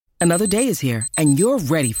Another day is here, and you're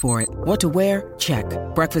ready for it. What to wear? Check.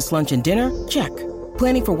 Breakfast, lunch, and dinner? Check.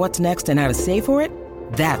 Planning for what's next and how to save for it?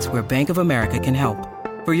 That's where Bank of America can help.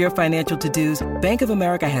 For your financial to-dos, Bank of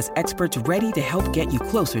America has experts ready to help get you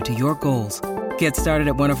closer to your goals. Get started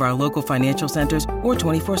at one of our local financial centers or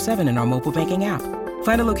 24/7 in our mobile banking app.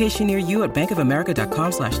 Find a location near you at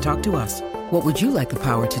bankofamerica.com/talktous. What would you like the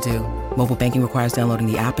power to do? Mobile banking requires downloading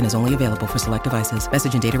the app and is only available for select devices.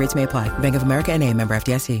 Message and data rates may apply. Bank of America N.A., member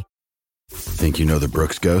FDIC. Think you know the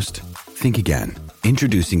Brooks Ghost? Think again.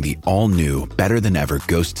 Introducing the all-new, better-than-ever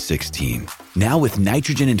Ghost 16. Now with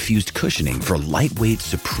nitrogen-infused cushioning for lightweight,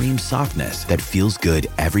 supreme softness that feels good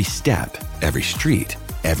every step, every street,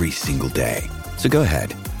 every single day. So go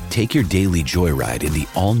ahead, take your daily joyride in the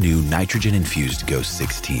all-new nitrogen-infused Ghost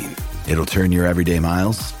 16. It'll turn your everyday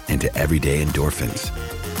miles into everyday endorphins.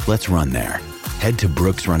 Let's run there. Head to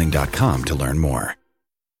brooksrunning.com to learn more.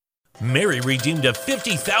 Mary redeemed a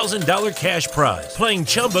 $50,000 cash prize playing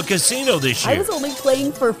Chumba Casino this year. I was only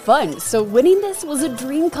playing for fun, so winning this was a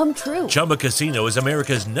dream come true. Chumba Casino is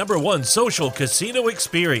America's #1 social casino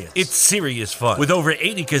experience. It's serious fun. With over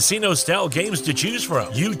 80 casino-style games to choose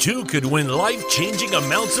from, you too could win life-changing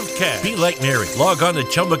amounts of cash. Be like Mary. Log on to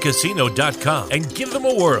ChumbaCasino.com and give them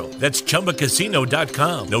a whirl. That's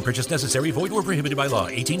ChumbaCasino.com. No purchase necessary. Void where prohibited by law.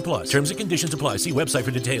 18+. Terms and conditions apply. See website for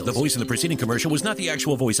details. The voice in the preceding commercial was not the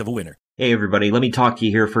actual voice of a winner. Hey everybody, let me talk to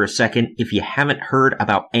you here for a second. If you haven't heard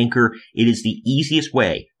about Anchor, it is the easiest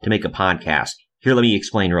way to make a podcast. Here, let me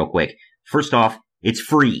explain real quick. First off, it's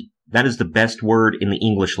free. That is the best word in the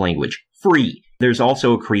English language. Free. There's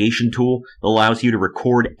also a creation tool that allows you to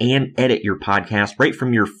record and edit your podcast right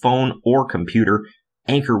from your phone or computer.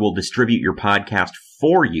 Anchor will distribute your podcast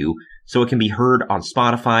for you so it can be heard on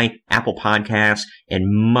Spotify, Apple Podcasts, and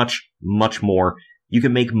much, much more. You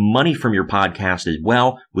can make money from your podcast as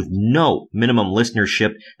well with no minimum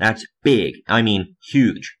listenership. That's big. I mean,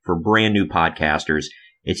 huge for brand new podcasters.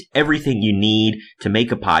 It's everything you need to make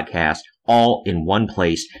a podcast all in one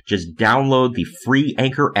place. Just download the free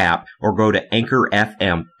Anchor app or go to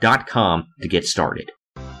anchorfm.com to get started.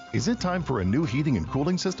 Is it time for a new heating and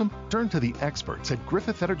cooling system? Turn to the experts at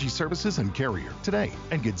Griffith Energy Services and Carrier today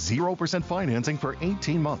and get 0% financing for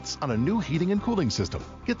 18 months on a new heating and cooling system.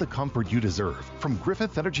 Get the comfort you deserve from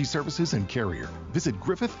Griffith Energy Services and Carrier. Visit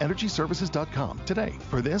griffitenergyservices.com today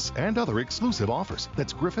for this and other exclusive offers.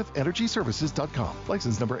 That's griffitenergyservices.com.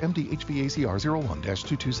 License number MDHVACR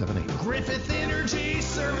 01-2278. Griffith Energy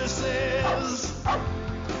Services.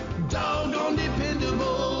 Doggone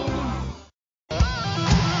dependable.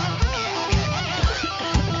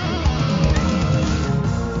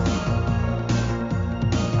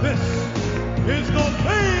 This is the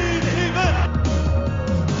main event.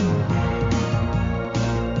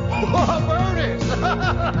 Bonus!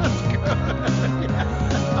 That's good. Yeah.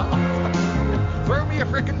 Throw me a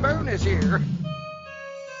freaking bonus here.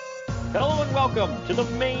 Hello and welcome to the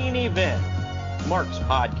main event, Mark's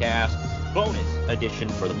podcast bonus edition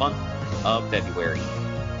for the month of February.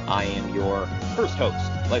 I am your first host,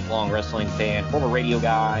 lifelong wrestling fan, former radio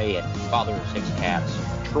guy, and father of 6 cats,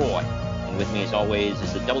 Troy. And with me, as always,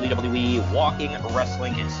 is the WWE Walking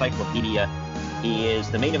Wrestling Encyclopedia. He is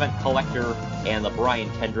the main event collector and the Brian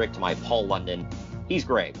Kendrick to my Paul London. He's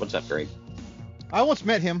Greg. What's up, Greg? I once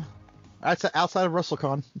met him outside of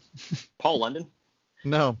WrestleCon. Paul London?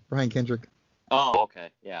 No, Brian Kendrick. Oh, okay.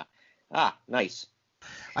 Yeah. Ah, nice.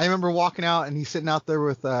 I remember walking out, and he's sitting out there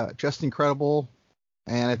with Just Incredible,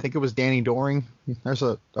 and I think it was Danny Doring. There's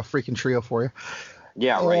a freaking trio for you.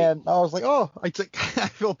 Yeah, right. And I was like, oh, I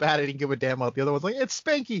feel bad I didn't give a damn about the other one's like, it's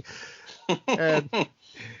Spanky. And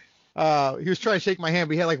he was trying to shake my hand,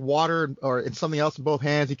 but he had like water or something else in both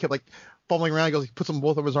hands. He kept like fumbling around. He goes, he puts them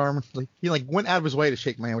both over his arm. He went out of his way to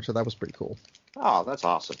shake my hand, which I thought was pretty cool. Oh, that's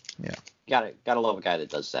awesome. Yeah. Gotta love a guy that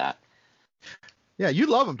does that. Yeah, you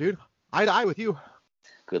love him, dude. Eye to eye with you.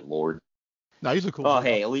 Good Lord. No, he's a cool guy. Oh,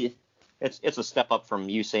 hey, at least it's a step up from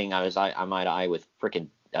you saying I'm eye to eye with frickin'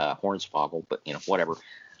 Hornswoggle, but whatever.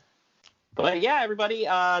 But yeah, everybody,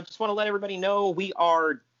 just want to let everybody know we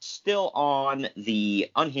are still on the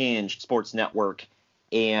Unhinged Sports Network,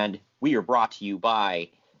 and we are brought to you by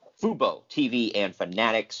Fubo TV and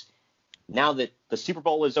Fanatics. Now that the Super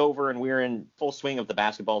Bowl is over and we're in full swing of the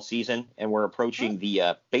basketball season, and we're approaching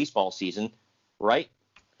the baseball season, right?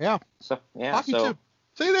 Yeah. So yeah. Hockey too.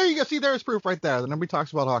 See, there you go. See, there's proof right there. Nobody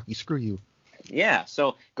talks about hockey. Screw you. Yeah.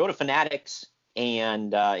 So go to Fanatics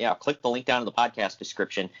and click the link down in the podcast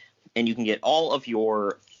description, and you can get all of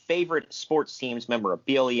your favorite sports teams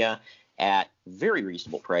memorabilia at very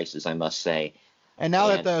reasonable prices, I must say. And now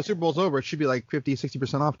that the Super Bowl's over, it should be like 50,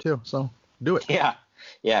 60% off too. So do it. Yeah.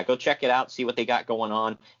 Yeah, go check it out, see what they got going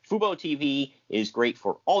on. Fubo TV is great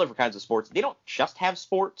for all different kinds of sports. They don't just have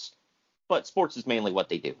sports, but sports is mainly what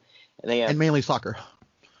they do. And mainly soccer.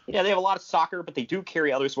 Yeah, they have a lot of soccer, but they do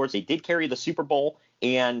carry other sports. They did carry the Super Bowl,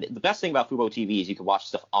 and the best thing about Fubo TV is you can watch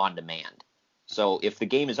stuff on demand. So if the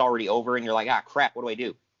game is already over and you're like, crap, what do I do?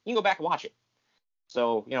 You can go back and watch it.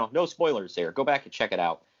 So, no spoilers there. Go back and check it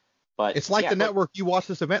out. But it's like the network you watch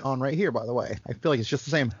this event on right here, by the way. I feel like it's just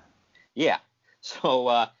the same. Yeah.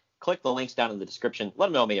 So click the links down in the description. Let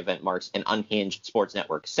them know Main Event Marks and Unhinged Sports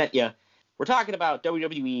Network sent you. We're talking about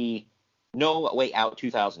WWE No Way Out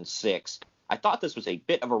 2006. I thought this was a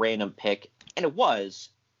bit of a random pick, and it was,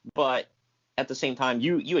 but at the same time,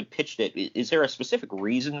 you had pitched it. Is there a specific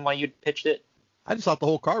reason why you'd pitched it? I just thought the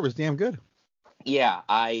whole card was damn good. Yeah,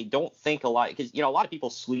 I don't think a lot, because, a lot of people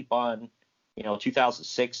sleep on,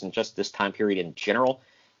 2006 and just this time period in general,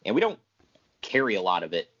 and we don't carry a lot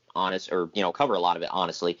of it, cover a lot of it,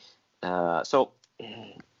 honestly. So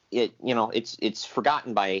it's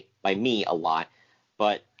forgotten by me a lot,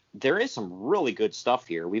 but there is some really good stuff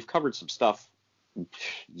here. We've covered some stuff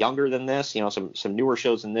younger than this, some newer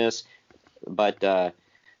shows than this, but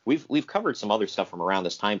we've covered some other stuff from around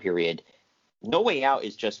this time period. No Way Out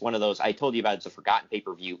is just one of those, I told you about, it's a forgotten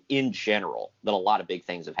pay-per-view in general that a lot of big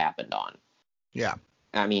things have happened on. Yeah.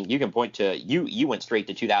 I mean, you can point to, you went straight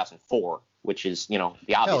to 2004, which is, the obvious.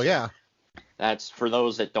 Hell yeah. That's for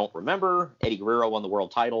those that don't remember. Eddie Guerrero won the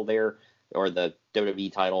world title there, or the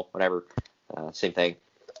WWE title, whatever, same thing.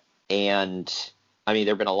 And, I mean,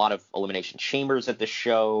 there have been a lot of Elimination Chambers at the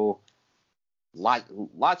show.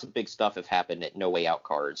 Lots of big stuff have happened at No Way Out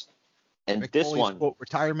cards. And Mick this Foley's one... quote,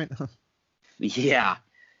 retirement. Yeah.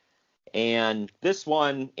 And this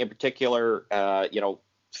one in particular,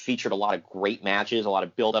 featured a lot of great matches, a lot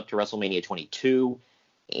of build-up to WrestleMania 22.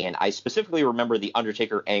 And I specifically remember the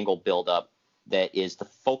Undertaker Angle build-up that is the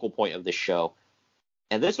focal point of this show.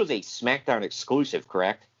 And this was a SmackDown exclusive,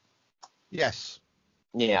 correct? Yes.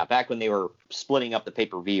 Yeah, back when they were splitting up the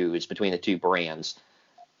pay-per-views between the two brands.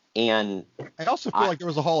 And I also feel like there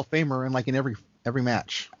was a Hall of Famer in every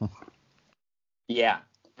match. Yeah,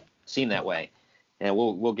 seemed that way. And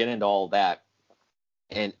we'll get into all that.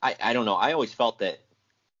 And I don't know, I always felt that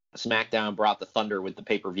SmackDown brought the thunder with the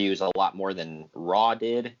pay-per-views a lot more than Raw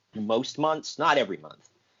did most months. Not every month.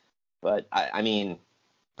 But, I mean...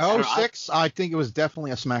 06, I think it was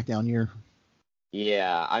definitely a SmackDown year.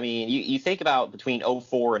 Yeah, I mean, you think about between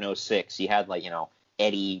 04 and 06, you had,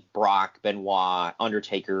 Eddie, Brock, Benoit,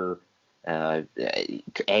 Undertaker,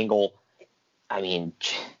 Angle. I mean,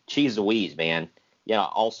 cheese Louise, man. Yeah,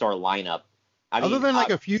 all-star lineup. Other than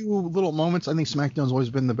a few little moments, I think SmackDown's always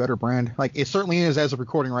been the better brand. It certainly is as of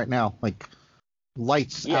recording right now.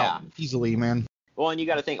 Lights out easily, man. Well, and you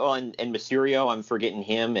got to think, and Mysterio, I'm forgetting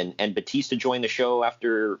him, and Batista joined the show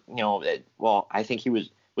after, I think he was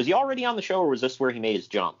he already on the show, or was this where he made his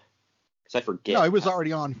jump? Because I forget. No, he was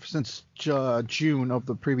already on since June of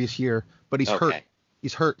the previous year, but he's hurt.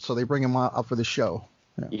 He's hurt, so they bring him up for the show.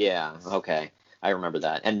 Yeah, okay. I remember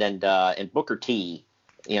that. And then and Booker T,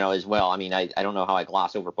 as well. I mean, I don't know how I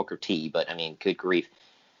gloss over Booker T, but, I mean, good grief.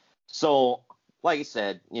 So, like I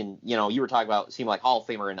said, you were talking about, it seemed like Hall of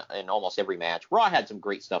Famer in almost every match. Raw had some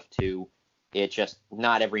great stuff, too. It just,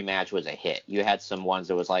 not every match was a hit. You had some ones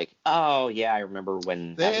that was like, oh, yeah, I remember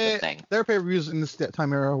when that was a thing. Their pay-per-views in this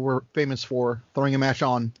time era were famous for throwing a match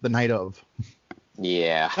on the night of.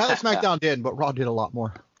 Yeah. Not that SmackDown did, but Raw did a lot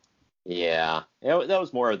more. Yeah. That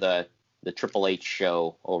was more of the Triple H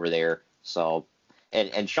show over there. So,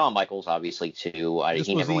 and Shawn Michaels, obviously, too.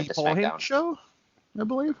 He never went to Paul SmackDown. Heyman show, I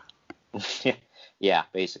believe. Yeah,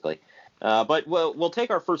 basically. But we'll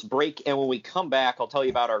take our first break, and when we come back, I'll tell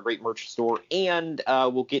you about our great merch store, and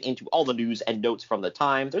we'll get into all the news and notes from the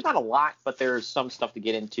time. There's not a lot, but there's some stuff to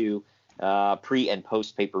get into pre- and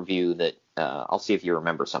post-pay-per-view that I'll see if you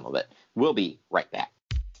remember some of it. We'll be right back.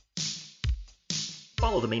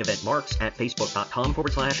 Follow the Main Event Marks at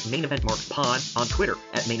Facebook.com/Main Event Marks Pod, on Twitter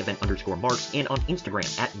at Main Event _Marks, and on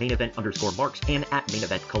Instagram at Main Event _Marks and at Main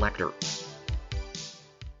Event Collector.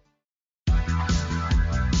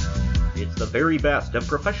 It's the very best of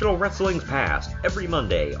professional wrestling's past every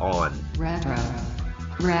Monday on Retro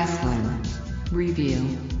Wrestling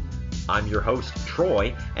Review. I'm your host,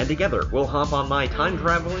 Troy, and together we'll hop on my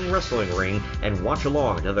time-traveling wrestling ring and watch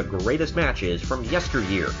along to the greatest matches from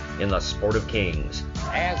yesteryear in the Sport of Kings.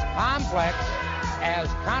 As complex, as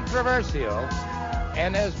controversial,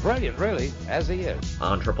 and as brilliant, really, as he is.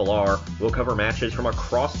 On Triple R, we'll cover matches from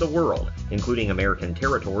across the world, including American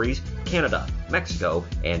territories, Canada, Mexico,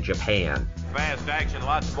 and Japan. Fast action,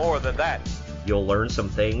 lots more than that. You'll learn some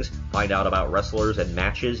things, find out about wrestlers and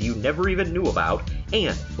matches you never even knew about,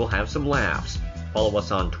 and we'll have some laughs. Follow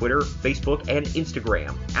us on Twitter, Facebook, and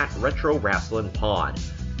Instagram at Retro Wrestling Pod.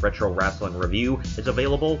 Retro Wrestling Review is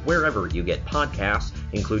available wherever you get podcasts,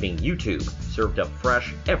 including YouTube, served up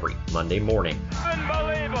fresh every Monday morning.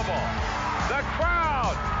 Unbelievable! The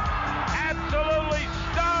crowd absolutely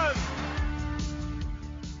stunned!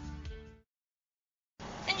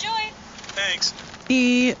 Enjoy! Thanks.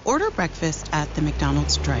 Order breakfast at the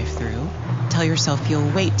McDonald's drive-thru. Tell yourself you'll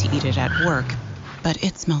wait to eat it at work, but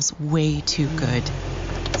it smells way too good.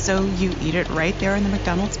 So you eat it right there in the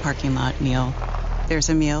McDonald's parking lot meal. There's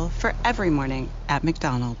a meal for every morning at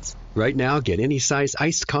McDonald's. Right now, get any size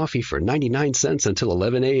iced coffee for 99 cents until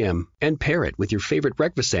 11 a.m. and pair it with your favorite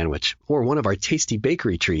breakfast sandwich or one of our tasty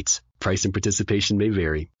bakery treats. Price and participation may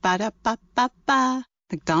vary. Ba-da-ba-ba-ba.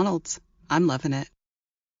 McDonald's. I'm loving it.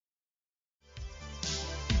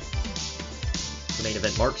 The Main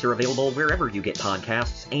Event marks are available wherever you get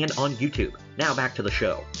podcasts and on YouTube. Now back to the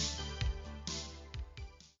show.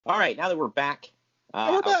 All right, now that we're back.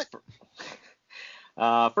 We're back.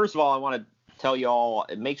 First of all, I want to tell you all,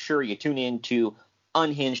 make sure you tune in to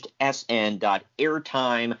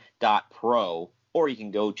unhingedsn.airtime.pro, or you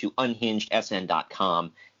can go to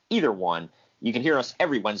unhingedsn.com. Either one. You can hear us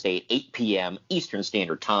every Wednesday at 8 p.m. Eastern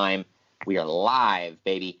Standard Time. We are live,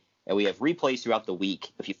 baby, and we have replays throughout the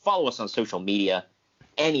week. If you follow us on social media,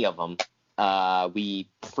 any of them, we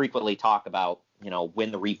frequently talk about,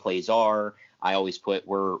 when the replays are. I always put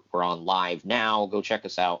we're on live now. Go check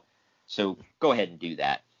us out. So go ahead and do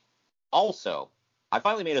that. Also, I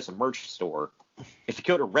finally made us a merch store. If you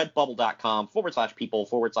go to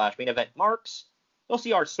redbubble.com/people/main event marks, you'll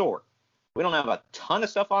see our store. We don't have a ton of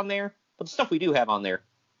stuff on there, but the stuff we do have on there.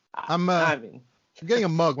 I'm getting a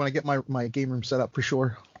mug when I get my game room set up for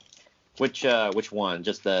sure. Which one?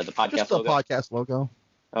 Just the podcast just the logo? Podcast logo.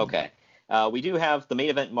 Okay. We do have the Main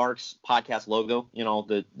Event Marks podcast logo,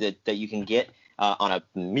 that you can get on a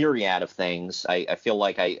myriad of things. I feel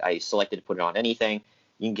like I selected to put it on anything.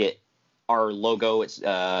 You can get our logo. It's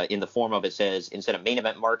in the form of, it says, instead of Main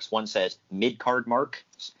Event Marks, one says Mid-Card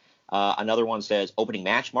Marks. Another one says Opening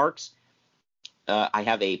Match Marks. I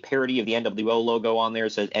have a parody of the NWO logo on there.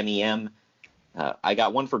 It says MEM. I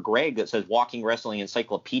got one for Greg that says Walking Wrestling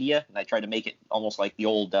Encyclopedia, and I tried to make it almost like the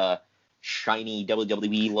old shiny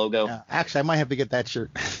WWE logo. Actually, I might have to get that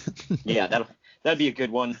shirt. Yeah, that'd be a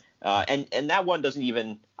good one. And that one doesn't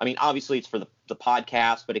even, obviously it's for the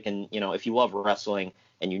podcast, but it can, if you love wrestling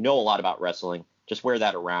and you know a lot about wrestling, just wear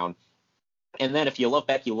that around. And then if you love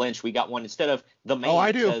Becky Lynch, we got one instead of the man. Oh,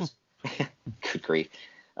 I do. Says, good grief.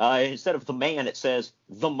 Instead of the man, it says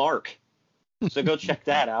the Mark. So go check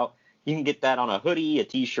that out. You can get that on a hoodie, a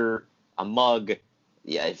t-shirt, a mug,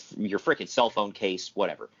 your freaking cell phone case,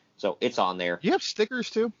 whatever. So it's on there. Do you have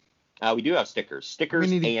stickers too? We do have stickers.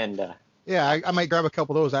 Yeah, I might grab a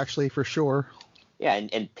couple of those actually for sure. Yeah,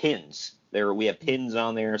 and pins. We have pins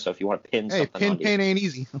on there, so if you want to pin something on pin ain't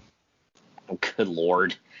easy. Good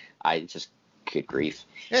Lord. Good grief.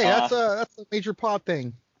 Hey, that's a major pod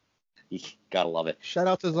thing. You gotta love it. Shout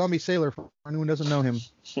out to Zombie Sailor for anyone who doesn't know him.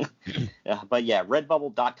 But yeah,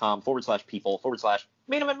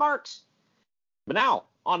 redbubble.com/people/main event marks. But now,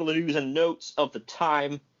 on to the news and notes of the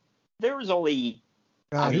time. There was only...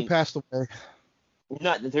 who passed away?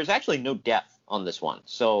 There's actually no death on this one,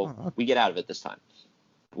 so we get out of it this time.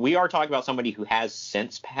 We are talking about somebody who has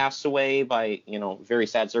since passed away by, very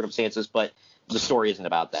sad circumstances, but the story isn't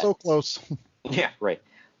about that. So close. Yeah, right.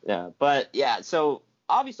 Yeah, but yeah, so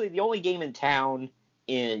obviously the only game in town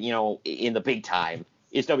in the big time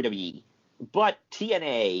is WWE, but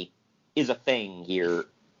TNA is a thing here,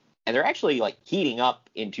 and they're actually heating up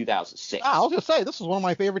in 2006. I was gonna say this is one of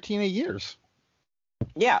my favorite TNA years.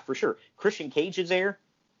 Yeah, for sure. Christian Cage is there,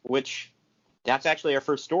 which that's actually our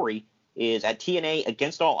first story, is at TNA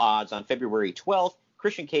Against All Odds on February 12th.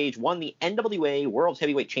 Christian Cage won the NWA World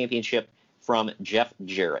Heavyweight Championship from Jeff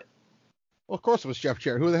Jarrett. Well, of course it was Jeff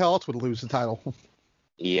Jarrett. Who the hell else would lose the title?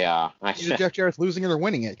 Yeah. Either Jeff Jarrett's losing it or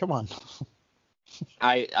winning it. Come on.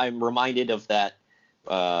 I'm reminded of that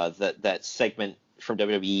segment from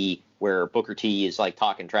WWE where Booker T is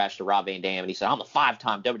talking trash to Rob Van Dam, and he said, "I'm the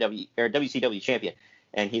 5-time WCW champion,"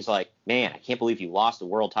 and he's like, "Man, I can't believe you lost the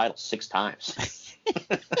world title 6 times,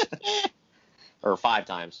 or 5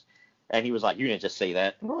 times." And he was like, "You didn't just say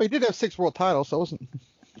that." Well, he did have 6 world titles, so it wasn't.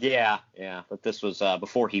 Yeah, but this was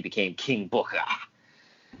before he became King Booker.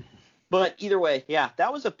 But either way, yeah,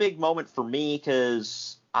 that was a big moment for me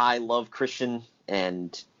because I love Christian,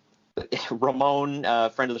 and Ramon,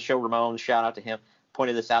 friend of the show, Ramon, shout out to him,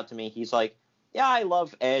 pointed this out to me. He's like, yeah, I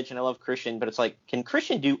love Edge and I love Christian, but it's like, can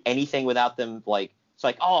Christian do anything without them? Like, it's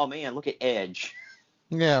like, oh man, look at Edge.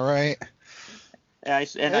 Yeah, right.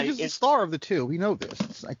 Edge is the star of the two. We know this.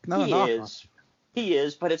 It's like not a knock on. He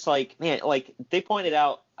is, but it's like, man, like they pointed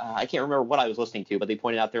out, I can't remember what I was listening to, but they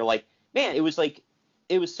pointed out they're like, man, it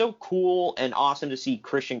was so cool and awesome to see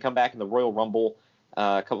Christian come back in the Royal Rumble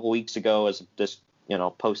a couple of weeks ago as this,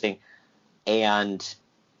 posting, and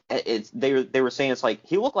they were saying it's like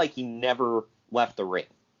he looked like he never left the ring.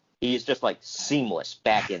 He's just like seamless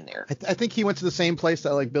back in there. I think he went to the same place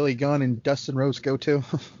that like Billy Gunn and Dustin Rhodes go to.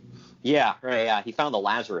 Yeah, right. Yeah, he found the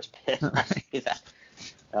Lazarus Pit.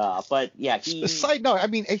 But yeah, A side note, I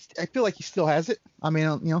mean, I feel like he still has it. I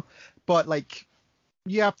mean, but like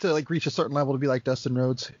you have to like reach a certain level to be like Dustin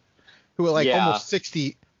Rhodes, who at like almost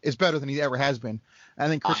 60 is better than he ever has been. I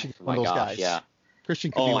think Christian is one of those guys. Yeah.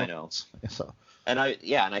 Christian could be one I know. of those. So. And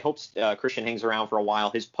I hope Christian hangs around for a while.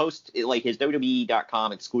 His post, like his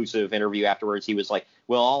WWE.com exclusive interview afterwards, he was like,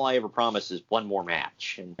 "Well, all I ever promise is one more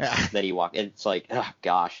match," and then he walked. And it's like, oh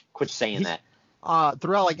gosh, quit saying that.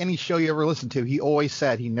 Throughout like any show you ever listened to, he always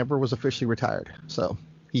said he never was officially retired. So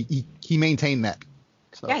he maintained that.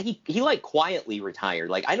 So. Yeah, he like quietly retired.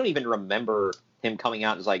 Like I don't even remember him coming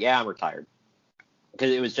out and was like, "Yeah, I'm retired,"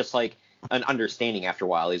 because it was just like an understanding after a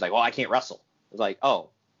while. He's like, "Well, I can't wrestle." I was like, "Oh.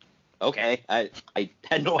 Okay, I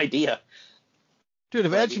had no idea." Dude,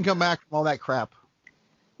 if Edge can come back from all that crap,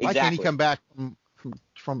 why can't he come back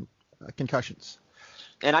from concussions?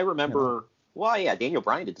 And I remember, Daniel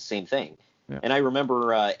Bryan did the same thing. Yeah. And I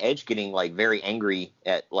remember Edge getting like very angry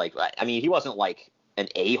at like, I mean, he wasn't like an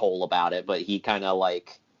a-hole about it, but he kind of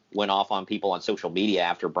like went off on people on social media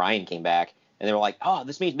after Bryan came back, and they were like, "Oh,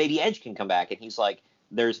 this means maybe Edge can come back," and he's like,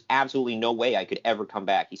 "There's absolutely no way I could ever come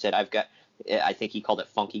back." He said, I think he called it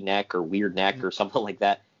funky neck or weird neck or something like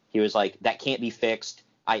that. He was like, that can't be fixed.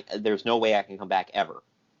 There's no way I can come back ever.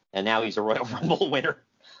 And now he's a Royal Rumble winner.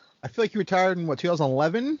 I feel like he retired in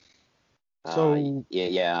 2011. So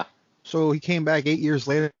yeah. So he came back 8 years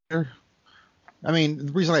later. I mean,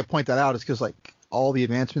 the reason I point that out is because like all the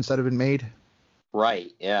advancements that have been made.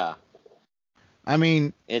 Right. Yeah. I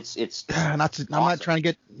mean, it's I'm awesome. not trying to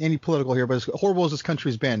get any political here, but as horrible as this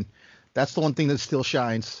country's been, that's the one thing that still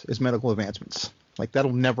shines is medical advancements. Like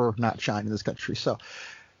that'll never not shine in this country. So,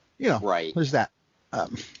 right. There's that.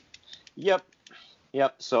 Yep.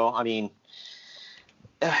 So I mean,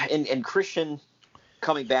 and Christian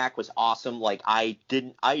coming back was awesome. Like I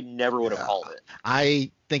never would have called it.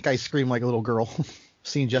 I think I screamed like a little girl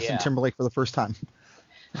seeing Justin Timberlake for the first time.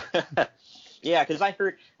 Yeah, because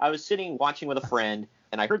I was sitting watching with a friend,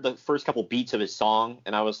 and I heard the first couple beats of his song,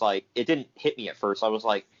 and I was like, it didn't hit me at first. I was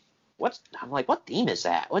like, what theme is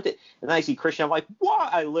that? And then I see Christian, I'm like, whoa!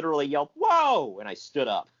 I literally yelled, whoa! And I stood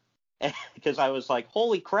up because I was like,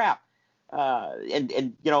 holy crap!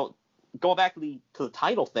 And going back to the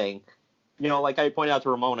title thing, like I pointed out to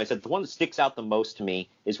Ramon, I said the one that sticks out the most to me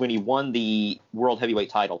is when he won the World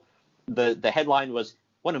Heavyweight title. The headline was,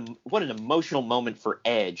 what an emotional moment for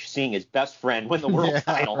Edge seeing his best friend win the world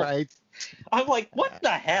title. Right. I'm like, what the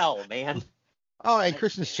hell, man? Oh, and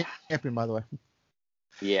Christian's champion, by the way.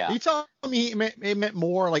 Yeah. Are you telling me it meant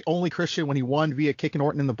more like only Christian when he won via kicking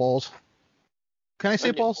Orton in the balls? Can I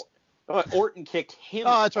say balls? Orton kicked him.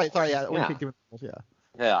 Oh, that's right. Sorry, yeah. Orton kicked him in the balls,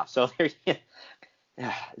 yeah. Yeah, so there's the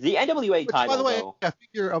NWA title, by the way, though. A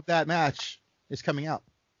figure of that match is coming out.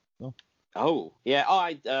 So. Oh, yeah.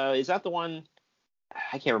 Oh, is that the one?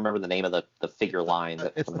 I can't remember the name of the figure line.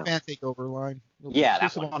 It's the Fan Takeover line. Yeah,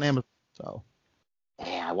 that's on Amazon. So.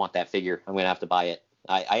 Yeah, I want that figure. I'm gonna have to buy it.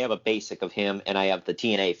 I have a basic of him, and I have the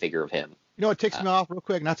TNA figure of him. You know what ticks me off real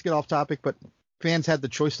quick, not to get off topic, but fans had the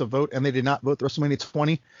choice to vote, and they did not vote the WrestleMania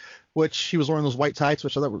 20, which he was wearing those white tights,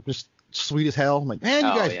 which I thought were just sweet as hell. I'm like, man,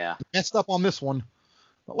 you guys messed up on this one.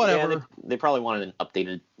 But whatever. Yeah, they probably wanted an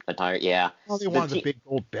updated attire. Yeah. Well, they wanted the big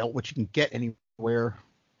gold belt, which you can get anywhere.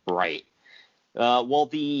 Right. Well,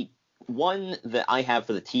 the one that I have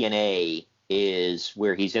for the TNA is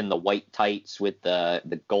where he's in the white tights with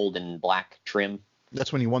the gold and black trim.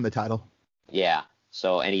 That's when he won the title. Yeah.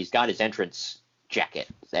 So, and he's got his entrance jacket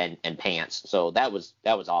and pants. So that was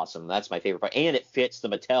awesome. That's my favorite part. And it fits the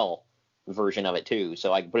Mattel version of it too.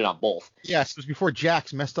 So I can put it on both. Yes, it was before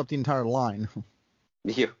Jax messed up the entire line.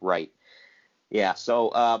 Yeah, right. Yeah.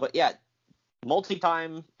 So, but yeah,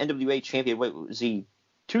 multi-time NWA champion. Wait, was he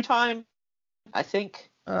 2-time? I think.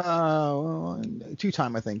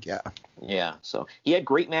 2-time, I think. Yeah. Yeah. So he had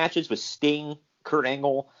great matches with Sting, Kurt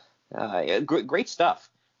Angle. Great stuff.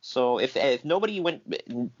 So if nobody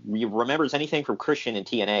remembers anything from Christian and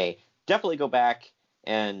TNA, definitely go back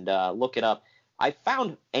and look it up. I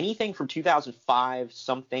found anything from 2005,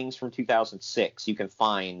 some things from 2006 you can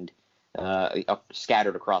find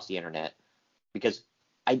scattered across the internet, because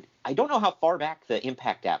I don't know how far back the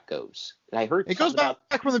Impact app goes. I heard it goes back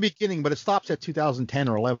from the beginning, but it stops at 2010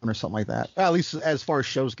 or 11 or something like that. At least as far as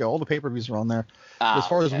shows go, all the pay-per-views are on there. As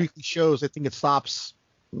far as weekly shows, I think it stops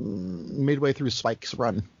midway through Spike's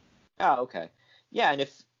run. Oh, okay. Yeah, and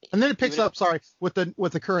then it picks up. With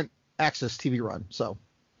the current Access TV run. So,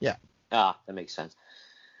 yeah. That makes sense.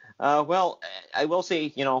 Well, I will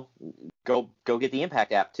say, go get the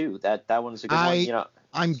Impact app too. That one's a good one.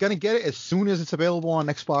 I'm gonna get it as soon as it's available on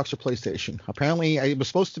Xbox or PlayStation. Apparently, it was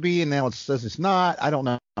supposed to be, and now it says it's not. I don't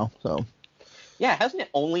know. So. Yeah, hasn't it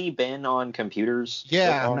only been on computers?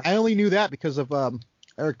 Yeah, so I only knew that because of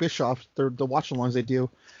Eric Bischoff. The watch-alongs they do.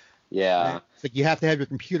 Yeah. It's like you have to have your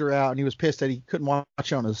computer out, and he was pissed that he couldn't watch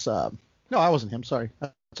it on his. No, I wasn't him. Sorry.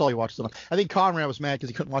 That's all he watched it on. I think Conrad was mad because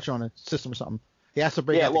he couldn't watch it on a system or something. He has to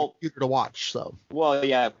break out the computer to watch. So. Well,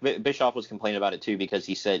 yeah, Bischoff was complaining about it too, because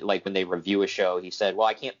he said, like, when they review a show, he said, well,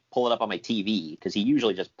 I can't pull it up on my TV, because he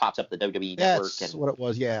usually just pops up the WWE network. That's what it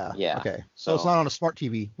was. Yeah. Yeah. Okay. So it's not on a smart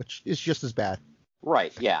TV, which is just as bad.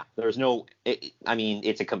 Right. Yeah. There's no.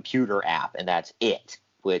 It's a computer app, and that's it,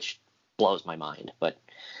 which blows my mind. But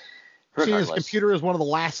regardless, seeing as computer is one of the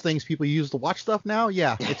last things people use to watch stuff now.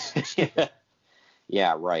 Yeah. It's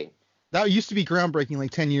yeah. Right. That used to be groundbreaking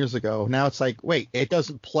like 10 years ago. Now it's like, wait, it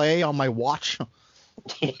doesn't play on my watch?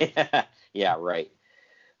 Yeah, right.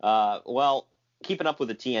 Well, keeping up with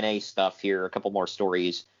the TNA stuff here, a couple more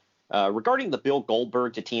stories. Regarding the Bill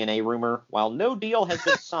Goldberg to TNA rumor, while no deal has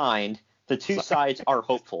been signed, the two sides are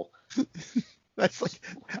hopeful. That's like,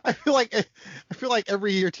 I feel like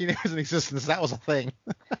every year TNA was in existence, that was a thing.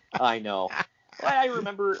 I know. I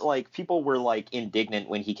remember, like, people were, like, indignant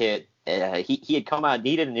when he had come out and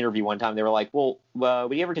needed an interview one time. They were like, well,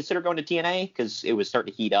 would you ever consider going to TNA? Because it was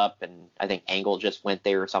starting to heat up, and I think Angle just went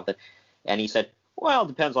there or something. And he said, well, it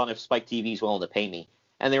depends on if Spike TV is willing to pay me.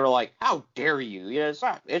 And they were like, how dare you? Yeah,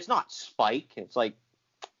 it's not Spike. It's like,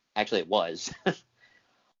 actually, it was.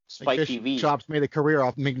 Spike TV. Chops made a career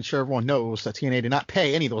off making sure everyone knows that TNA did not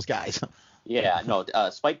pay any of those guys. Yeah, no,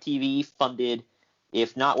 Spike TV funded,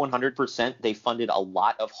 if not 100%, they funded a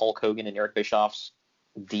lot of Hulk Hogan and Eric Bischoff's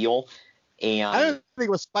deal. And I don't think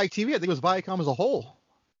it was Spike TV. I think it was Viacom as a whole.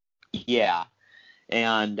 Yeah,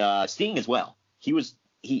 and Sting as well.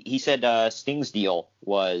 He said Sting's deal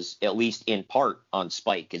was at least in part on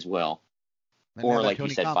Spike as well, or like you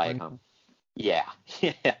said, Viacom. Yeah,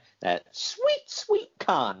 that sweet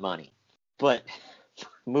con money. But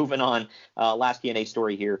moving on, last TNA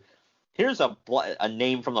story here. Here's a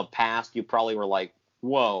name from the past. You probably were like,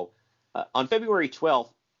 whoa. On February 12th,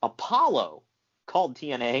 Apollo called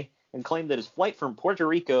TNA and claimed that his flight from Puerto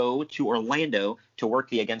Rico to Orlando to work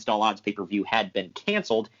the Against All Odds pay-per-view had been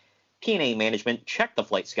canceled. TNA management checked the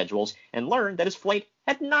flight schedules and learned that his flight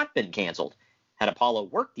had not been canceled. Had Apollo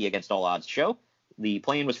worked the Against All Odds show, the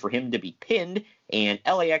plan was for him to be pinned and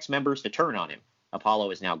LAX members to turn on him.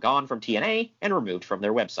 Apollo is now gone from TNA and removed from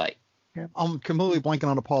their website. I'm completely blanking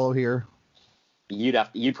on Apollo here.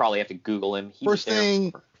 You'd probably have to Google him. First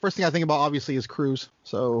thing I think about obviously is Cruz.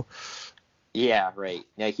 So. Yeah, right.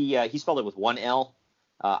 Yeah, he spelled it with one L.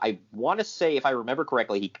 I want to say, if I remember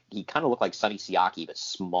correctly, he kind of looked like Sonny Siaki, but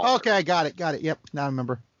smaller. Okay, I got it. Yep, now I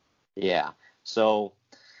remember. Yeah. So,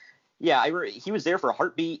 yeah, he was there for a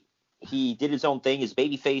heartbeat. He did his own thing, his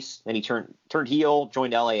babyface, then he turned heel,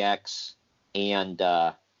 joined LAX, and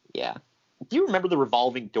yeah. Do you remember the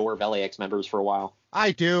revolving door of LAX members for a while?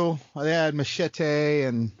 I do. They had Machete,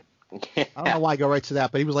 and I don't know why I go right to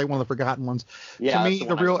that, but he was like one of the forgotten ones. Yeah, to me,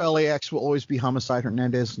 the real LAX will always be Homicide,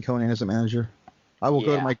 Hernandez, and Conan as a manager. I will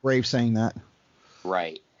go to my grave saying that.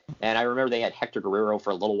 Right. And I remember they had Hector Guerrero for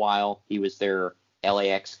a little while. He was their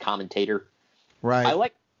LAX commentator. Right.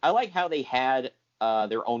 I like how they had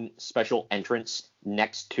their own special entrance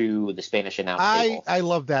next to the Spanish announce table. I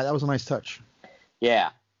love that. That was a nice touch. Yeah,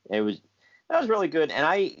 that was really good. And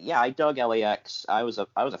I dug LAX. I was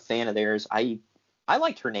a fan of theirs. I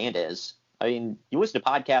liked Hernandez. I mean, you listen to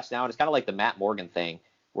podcasts now, and it's kind of like the Matt Morgan thing,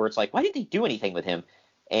 where it's like, why didn't they do anything with him?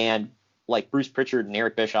 And like Bruce Pritchard and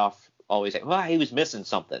Eric Bischoff always say, well, he was missing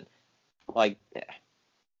something. Like,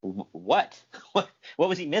 what? What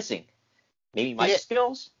was he missing? Maybe mic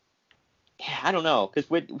skills? Yeah, I don't know. Because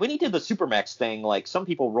when he did the Supermax thing, like, some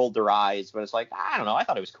people rolled their eyes, but it's like, I don't know. I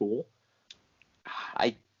thought it was cool.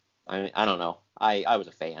 I don't know. I was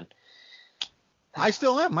a fan. I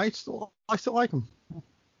still am. I still like him.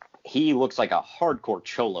 He looks like a hardcore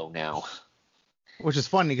cholo now. Which is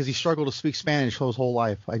funny because he struggled to speak Spanish his whole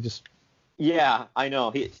life. Yeah, I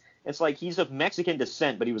know. It's like he's of Mexican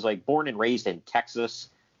descent, but he was like born and raised in Texas.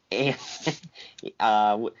 And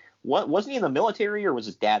what wasn't he in the military, or was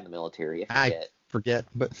his dad in the military? I forget,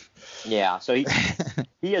 but yeah. So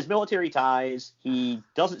he has military ties. He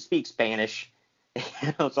doesn't speak Spanish.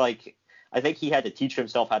 It's like I think he had to teach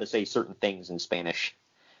himself how to say certain things in Spanish.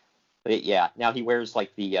 But yeah, now he wears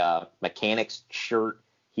like the mechanic's shirt.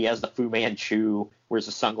 He has the Fu Manchu, wears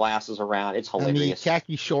the sunglasses around. It's hilarious. And the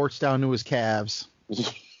khaki shorts down to his calves.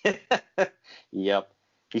 Yep.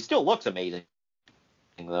 He still looks amazing,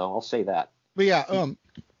 though. I'll say that. But yeah,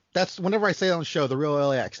 that's whenever I say it on the show, the real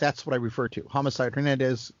LAX, that's what I refer to. Homicide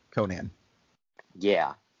Hernandez, Konnan.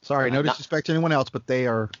 Yeah. Sorry, no disrespect to anyone else, but they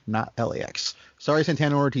are not LAX. Sorry,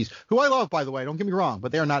 Santana Ortiz, who I love, by the way. Don't get me wrong,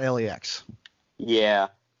 but they are not LAX. Yeah.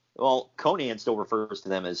 Well, Konnan still refers to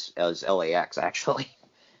them as LAX, actually.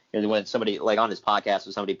 And when somebody, like on his podcast,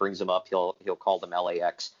 when somebody brings him up, he'll call them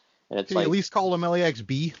LAX. And it's Can you at least call them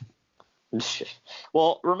LAXB?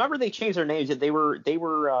 Well, remember they changed their names. They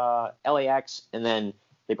were LAX, and then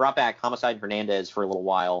they brought back Homicide Hernandez for a little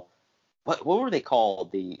while. What were they called?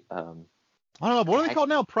 I don't know. What are they called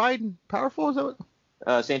now? Pride and Powerful? Is that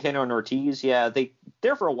what? Santana and Ortiz. Yeah,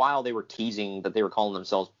 there for a while they were teasing that they were calling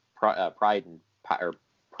themselves Proud and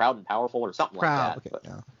Powerful or something like that. Okay. But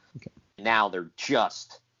yeah. Okay. Now they're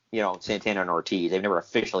just Santana and Ortiz. They've never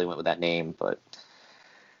officially went with that name, but.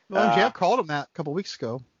 Well, MJF called him that a couple weeks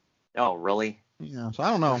ago. Oh, really? Yeah, so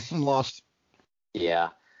I don't know. I'm lost. Yeah.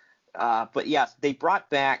 But yes, they brought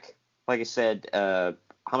back, like I said,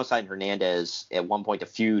 Homicide Hernandez at one point to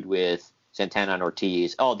feud with Santana and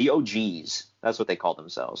Ortiz. Oh, the OGs. That's what they called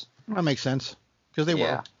themselves. That makes sense. Because they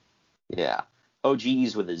were. Yeah.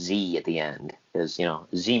 OGs with a Z at the end. Because,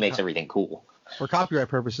 Z makes everything cool. For copyright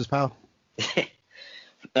purposes, pal.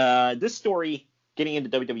 This story, getting into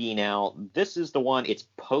WWE now, this is the one, it's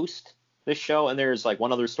post this show, and there's like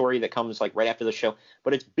one other story that comes like right after the show,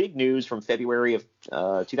 but it's big news from February of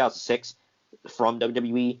 2006 from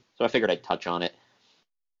WWE, so I figured I'd touch on it.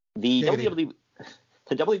 The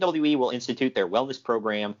WWE will institute their wellness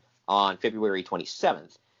program on February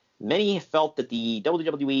 27th. Many felt that the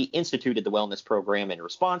WWE instituted the wellness program in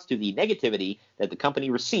response to the negativity that the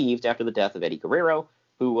company received after the death of Eddie Guerrero,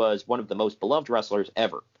 who was one of the most beloved wrestlers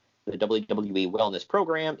ever. The WWE Wellness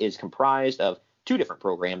Program is comprised of two different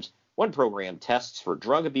programs. One program tests for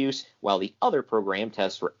drug abuse, while the other program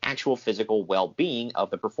tests for actual physical well-being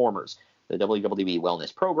of the performers. The WWE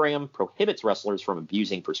Wellness Program prohibits wrestlers from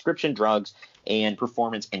abusing prescription drugs and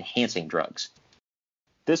performance-enhancing drugs.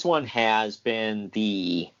 This one has been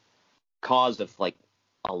the cause of like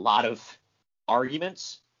a lot of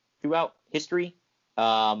arguments throughout history.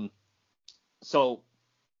 Ever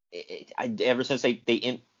since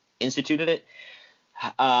they instituted it.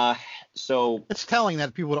 So it's telling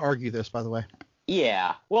that people would argue this, by the way.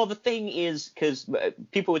 Yeah. Well, the thing is, because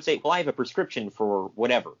people would say, well, I have a prescription for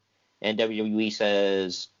whatever. And WWE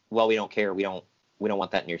says, well, we don't care. We don't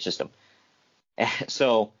want that in your system.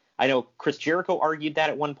 So I know Chris Jericho argued that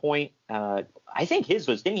at one point. I think his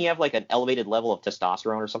was, didn't he have like an elevated level of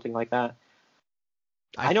testosterone or something like that?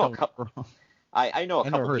 I know a couple people.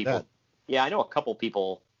 That. Yeah, I know a couple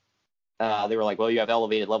people. They were like, well, you have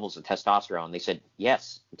elevated levels of testosterone. They said,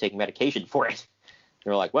 yes, I'm taking medication for it. They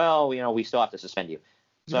were like, well, we still have to suspend you.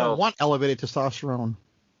 So you don't want elevated testosterone.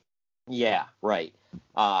 Yeah, right.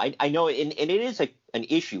 I know, and it is an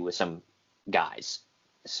issue with some guys.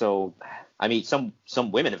 So, I mean, some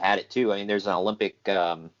women have had it too. I mean, there's an Olympic,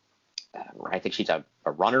 I think she's a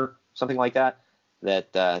runner, something like that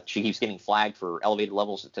she keeps getting flagged for elevated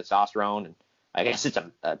levels of testosterone, and I guess it's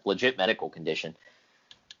a legit medical condition.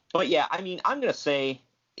 But yeah, I mean, I'm going to say,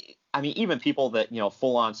 even people that,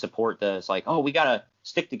 full on support this, like, oh, we got to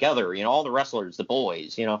stick together, all the wrestlers, the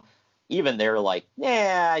boys, even they're like,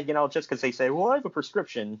 yeah, just because they say, well, I have a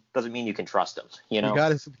prescription doesn't mean you can trust them, We got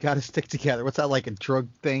to stick together. What's that, like a drug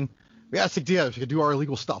thing? We got to stick together so we can do our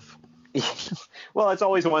illegal stuff. Well, it's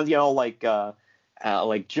always one, like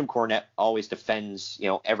Jim Cornette always defends,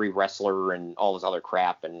 every wrestler and all this other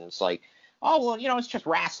crap. And it's like, oh, well, it's just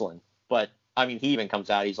wrestling. But I mean, he even comes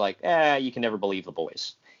out, he's like, you can never believe the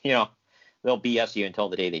boys. They'll BS you until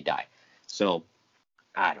the day they die. So,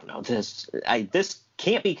 I don't know. This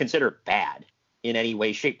can't be considered bad in any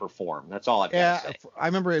way, shape, or form. That's all I've got to say. I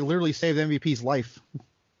remember it literally saved MVP's life.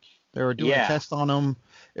 They were doing a test on him.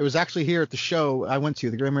 It was actually here at the show I went to,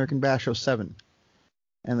 the Great American Bash 07.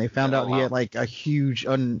 And they found out he had like a huge,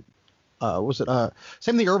 same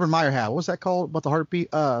thing Urban Meyer had. What was that called about the heartbeat?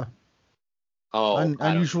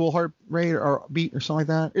 Unusual heart rate or beat or something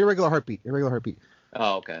like that. Irregular heartbeat.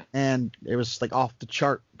 Oh, okay. And it was like off the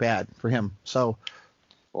chart bad for him. So.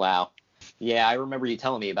 Wow. Yeah, I remember you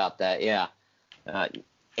telling me about that. Yeah. And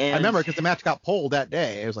I remember because the match got pulled that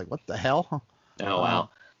day. I was like, what the hell? Oh wow.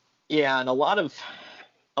 Yeah, and a lot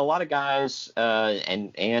of guys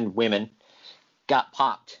and women got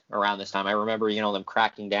popped around this time. I remember, them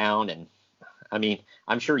cracking down, and I mean,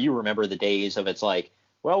 I'm sure you remember the days of it's like,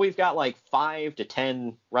 well, we've got like 5 to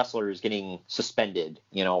 10 wrestlers getting suspended,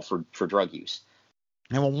 for drug use.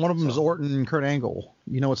 And when one of them is Orton and Kurt Angle,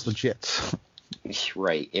 it's legit.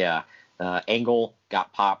 Right, yeah. Angle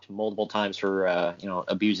got popped multiple times for,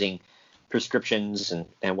 abusing prescriptions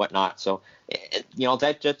and whatnot. So,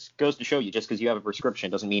 that just goes to show you, just because you have a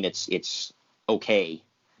prescription doesn't mean it's okay.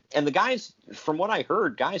 And the guys, from what I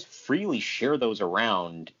heard, guys freely share those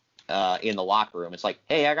around in the locker room. It's like,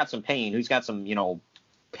 hey, I got some pain. Who's got some,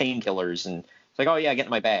 painkillers? And it's like, oh, yeah, get in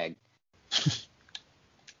my bag.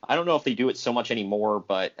 I don't know if they do it so much anymore,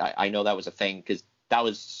 but I know that was a thing, because that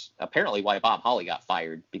was apparently why Bob Holly got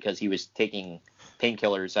fired, because he was taking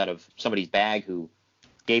painkillers out of somebody's bag who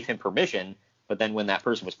gave him permission, but then when that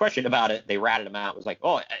person was questioned about it, they ratted him out. It was like,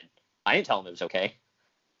 oh, I didn't tell him it was okay.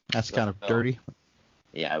 That's kind of dirty.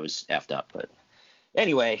 Yeah, it was effed up. But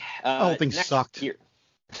anyway, the whole thing sucked.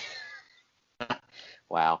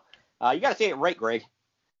 Wow. You got to say it right, Greg.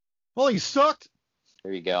 Well, he sucked.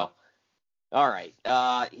 There you go. All right.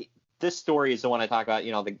 This story is the one I talk about.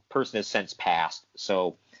 The person has since passed.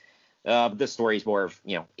 So this story is more of,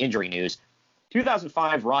 injury news.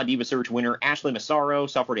 2005 Raw Diva Search winner Ashley Massaro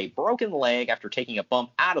suffered a broken leg after taking a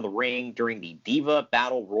bump out of the ring during the Diva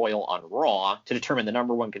Battle Royal on Raw to determine the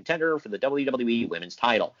number one contender for the WWE Women's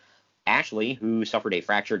title. Ashley, who suffered a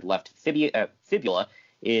fractured left fibula,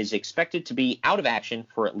 is expected to be out of action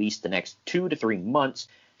for at least the next 2 to 3 months.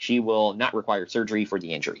 She will not require surgery for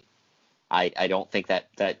the injury. I don't think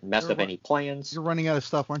that messed up any plans. You're running out of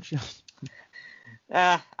stuff, aren't you?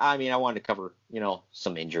 I mean, I wanted to cover,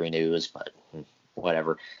 some injury news, but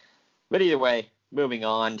whatever. But either way, moving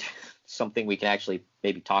on, something we can actually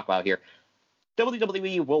maybe talk about here.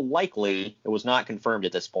 WWE will likely, it was not confirmed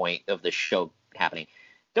at this point of the show happening,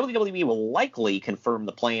 WWE will likely confirm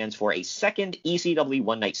the plans for a second ECW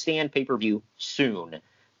One Night Stand pay-per-view soon.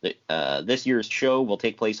 This year's show will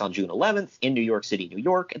take place on June 11th in New York City, New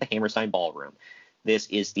York, at the Hammerstein Ballroom. This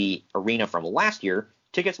is the arena from last year.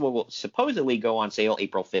 Tickets will supposedly go on sale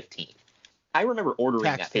April 15th. I remember ordering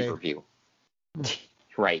that pay-per-view.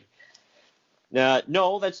 Right.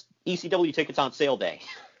 No, that's ECW tickets on sale day.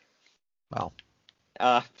 Wow.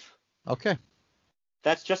 Okay.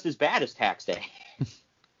 That's just as bad as tax day.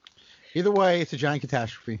 Either way, it's a giant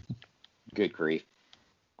catastrophe. Good grief.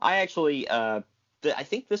 I actually, I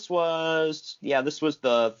think this was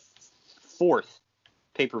the 4th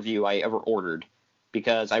pay-per-view I ever ordered,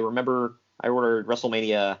 because I remember I ordered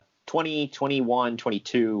WrestleMania 20, 21,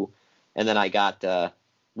 22, and then I got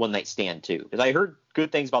One Night Stand too, because I heard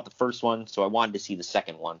good things about the first one, so I wanted to see the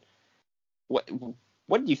second one. What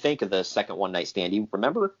did you think of the second One Night Stand? Do you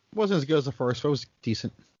remember? It wasn't as good as the first, but it was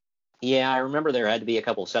decent. Yeah, I remember there had to be a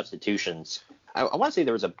couple of substitutions. I want to say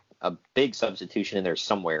there was a big substitution in there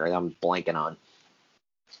somewhere, and I'm blanking on.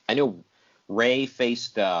 I know Ray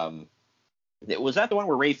faced. Was that the one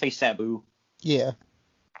where Ray faced Sabu? Yeah.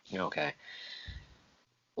 Okay.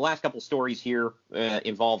 The last couple stories here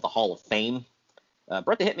involve the Hall of Fame.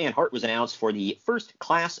 Bret the Hitman Hart was announced for the first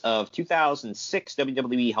class of 2006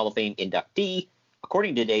 WWE Hall of Fame inductee,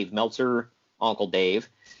 according to Dave Meltzer, Uncle Dave.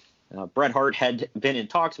 Bret Hart had been in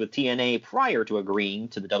talks with TNA prior to agreeing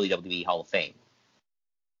to the WWE Hall of Fame.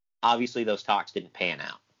 Obviously, those talks didn't pan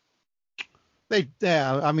out.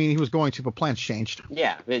 I mean, he was going to, but plans changed.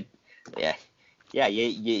 Yeah, you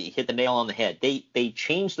hit the nail on the head. They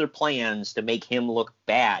changed their plans to make him look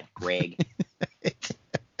bad, Greg.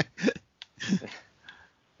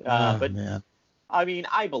 But man. I mean,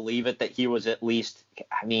 I believe it that he was at least.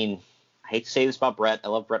 I mean, I hate to say this about Bret. I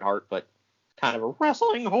love Bret Hart, but kind of a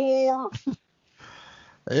wrestling whore.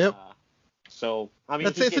 Yep. So I mean,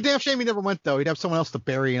 it's a damn shame he never went though. He'd have someone else to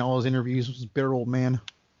bury in all his interviews. This bitter old man.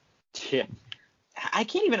 Yeah. I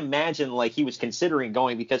can't even imagine like he was considering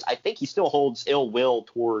going, because I think he still holds ill will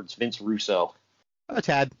towards Vince Russo. A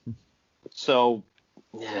tad. So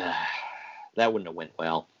that wouldn't have went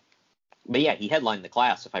well. But yeah, he headlined the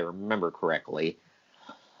class if I remember correctly.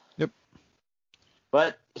 Yep.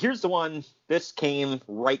 But here's the one. This came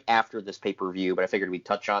right after this pay-per-view, but I figured we'd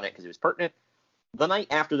touch on it because it was pertinent. The night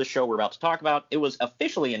after the show we're about to talk about, it was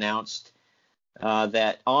officially announced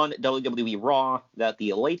that on WWE Raw that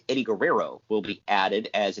the late Eddie Guerrero will be added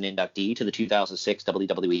as an inductee to the 2006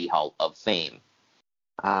 WWE Hall of Fame.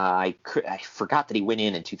 I forgot that he went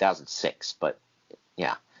in 2006, but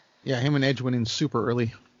yeah. Yeah, him and Edge went in super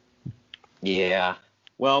early. Yeah.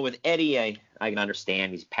 Well, with Eddie, I can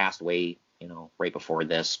understand. He's passed away, right before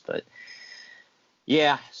this. But,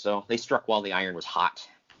 yeah, so they struck while the iron was hot.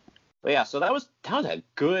 But, yeah, so that was a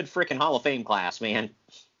good freaking Hall of Fame class, man.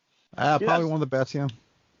 Probably one of the best, yeah.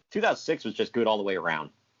 2006 was just good all the way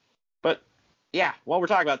around. But, yeah, while we're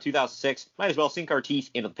talking about 2006, might as well sink our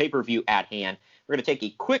teeth into the pay-per-view at hand. We're going to take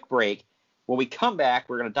a quick break. When we come back,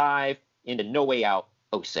 we're going to dive into No Way Out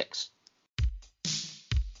 06.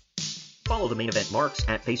 Follow the Main Event Marks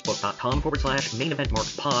at Facebook.com/Main Event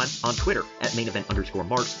Marks Pod, on Twitter at Main Event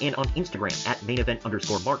 _Marks, and on Instagram at Main Event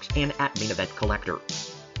 _Marks and at Main Event Collector.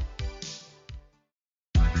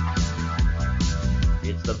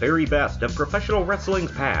 It's the very best of professional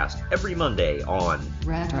wrestling's past every Monday on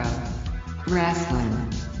Retro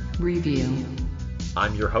Wrestling Review.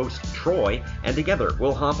 I'm your host, Troy, and together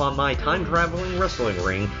we'll hop on my time-traveling wrestling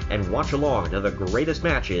ring and watch along to the greatest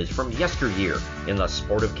matches from yesteryear in the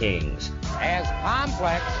Sport of Kings. As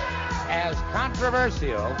complex, as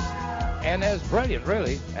controversial, and as brilliant,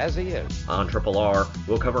 really, as he is. On Triple R,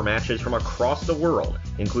 we'll cover matches from across the world,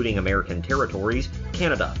 including American territories,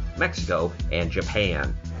 Canada, Mexico, and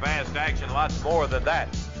Japan. Fast action, lots more than that.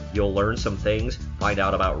 You'll learn some things, find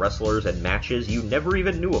out about wrestlers and matches you never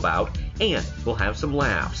even knew about, and we'll have some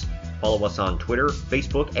laughs. Follow us on Twitter,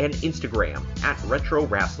 Facebook, and Instagram at Retro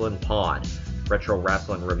Wrestling Pod. Retro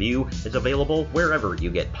Wrestling Review is available wherever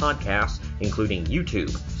you get podcasts, including YouTube,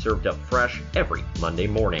 served up fresh every Monday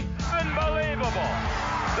morning. Unbelievable!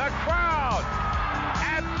 The crowd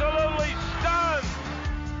absolutely stunned!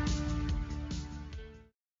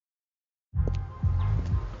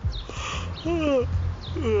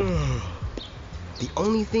 The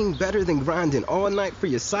only thing better than grinding all night for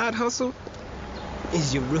your side hustle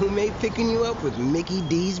is your roommate picking you up with Mickey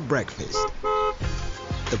D's breakfast.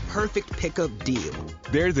 The perfect pickup deal.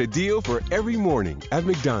 There's a deal for every morning at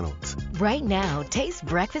McDonald's. Right now, taste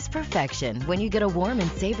breakfast perfection when you get a warm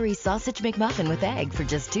and savory sausage McMuffin with egg for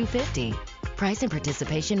just $2.50. Price and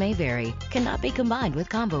participation may vary. Cannot be combined with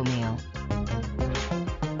combo meal.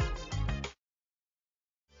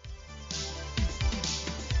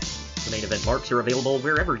 The Main Event Marks are available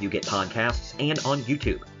wherever you get podcasts and on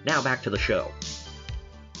YouTube. Now back to the show.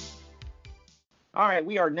 All right,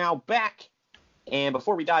 we are now back. And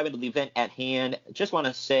before we dive into the event at hand, just want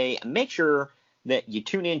to say, make sure that you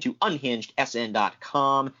tune in to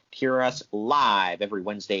unhingedsn.com to hear us live every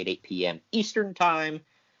Wednesday at 8 p.m. Eastern Time.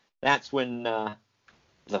 That's when the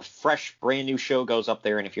fresh, brand new show goes up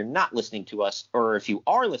there. And if you're not listening to us, or if you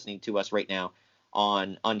are listening to us right now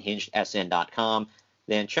on unhingedsn.com,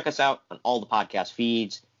 then check us out on all the podcast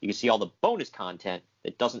feeds. You can see all the bonus content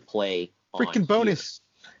that doesn't play on freaking bonus.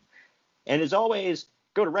 And as always,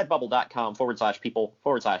 go to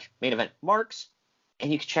redbubble.com/people/main event marks,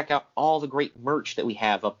 and you can check out all the great merch that we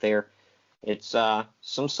have up there. It's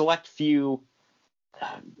some select few,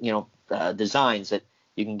 designs that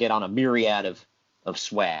you can get on a myriad of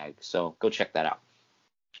swag. So go check that out.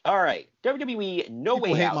 All right, WWE No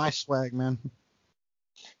Way Out. People hate my swag, man.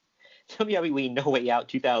 WWE No Way Out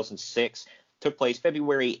 2006 took place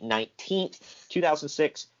February 19th,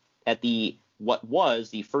 2006 at what was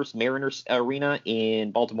the First Mariners Arena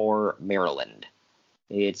in Baltimore, Maryland.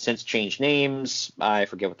 It's since changed names. I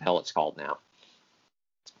forget what the hell it's called now.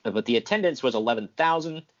 But the attendance was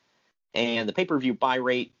 11,000, and the pay-per-view buy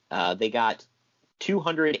rate, they got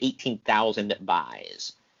 218,000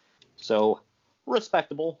 buys. So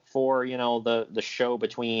respectable for, the show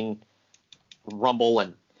between Rumble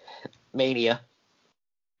and Mania.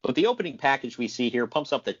 But the opening package we see here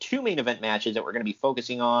pumps up the two main event matches that we're going to be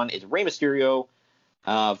focusing on is Rey Mysterio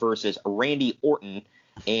versus Randy Orton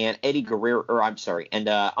and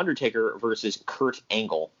Undertaker versus Kurt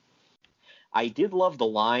Angle. I did love the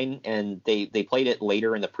line, and they played it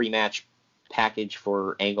later in the pre-match package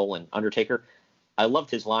for Angle and Undertaker. I loved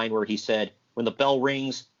his line where he said, "When the bell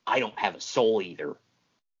rings, I don't have a soul either."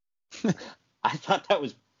 I thought that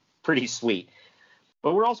was pretty sweet.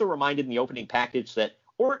 But we're also reminded in the opening package that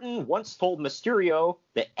Orton once told Mysterio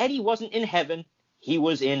that Eddie wasn't in heaven, he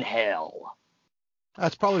was in hell.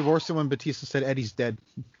 That's probably worse than when Batista said Eddie's dead.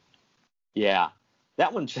 Yeah,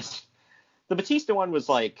 that one the Batista one was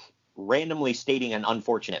like randomly stating an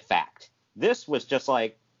unfortunate fact. This was just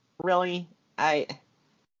like, really?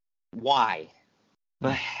 Why?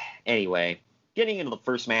 But anyway, getting into the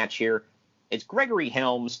first match here, it's Gregory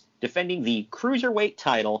Helms defending the Cruiserweight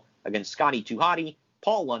title against Scotty 2 Hotty,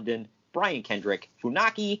 Paul London, Brian Kendrick,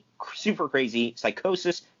 Funaki, Super Crazy,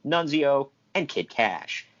 Psychosis, Nunzio, and Kid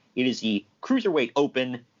Cash. It is the Cruiserweight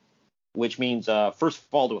Open, which means first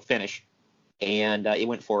fall to a finish, and it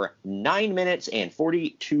went for 9 minutes and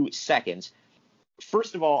 42 seconds.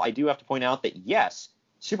 First of all, I do have to point out that, yes,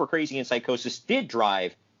 Super Crazy and Psychosis did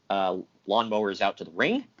drive lawnmowers out to the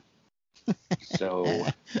ring. So,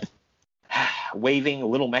 waving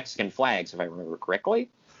little Mexican flags, if I remember correctly.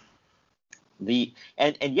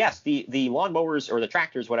 And yes, the lawnmowers or the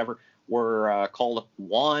tractors, whatever, were called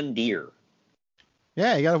Juan Deere.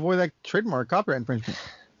 Yeah, you got to avoid that trademark copyright infringement.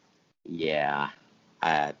 Yeah.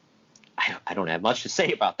 I don't have much to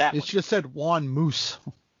say about that. It just said Juan Moose.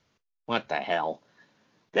 What the hell?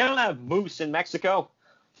 They don't have moose in Mexico.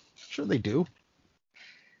 Sure they do.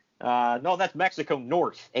 No, that's Mexico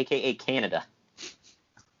North, a.k.a. Canada.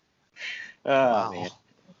 Wow. Man.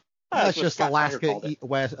 That's just Alaska,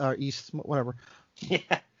 west, east, whatever. Yeah.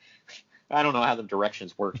 I don't know how the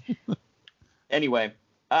directions work. Anyway,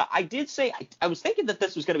 I did say I was thinking that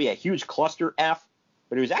this was going to be a huge cluster F,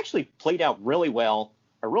 but it was actually played out really well.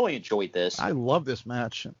 I really enjoyed this. I love this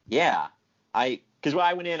match. Yeah. Because when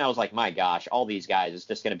I went in, I was like, my gosh, all these guys, it's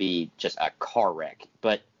just going to be just a car wreck.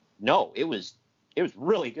 But no, it was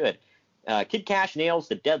really good. Kid Cash nails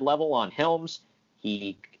the dead level on Helms.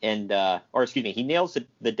 He nails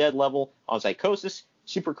the dead level on Psychosis.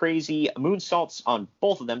 Super Crazy moonsaults on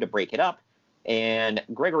both of them to break it up. And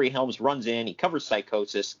Gregory Helms runs in, he covers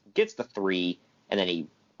Psychosis, gets the 3, and then he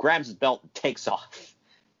grabs his belt and takes off.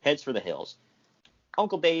 Heads for the hills.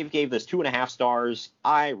 Uncle Dave gave this 2.5 stars.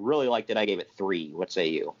 I really liked it. I gave it 3. What say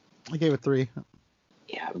you? I gave it 3.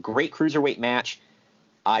 Yeah, great cruiserweight match.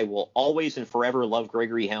 I will always and forever love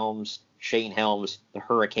Gregory Helms, Shane Helms, the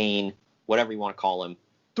Hurricane, whatever you want to call him.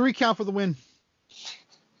 3 count for the win.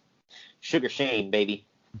 Sugar Shane, baby.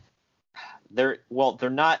 They're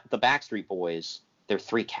not the Backstreet Boys. They're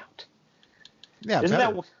 3 count. Yeah, isn't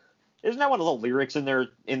that one of the lyrics in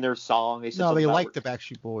their song? They like the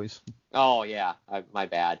Backstreet Boys. Oh yeah, my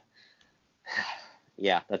bad.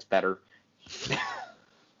 Yeah, that's better.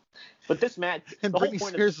 But this match, and Britney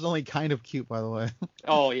Spears is only kind of cute, by the way.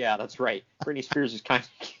 Oh yeah, that's right. Britney Spears is kind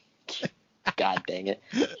of cute. God dang it.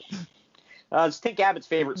 It's Tank Abbott's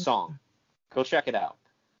favorite song. Go check it out.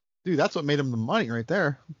 Dude, that's what made him the money right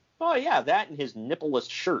there. Oh yeah, that and his nippleless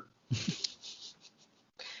shirt.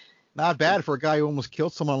 Not bad for a guy who almost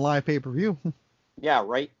killed someone on live pay-per-view. Yeah,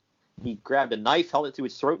 right. He grabbed a knife, held it to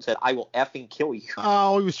his throat, and said, "I will effing kill you."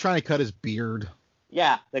 Oh, he was trying to cut his beard.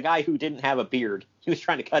 Yeah, the guy who didn't have a beard. He was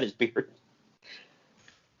trying to cut his beard.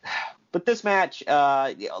 But this match,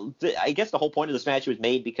 I guess the whole point of this match was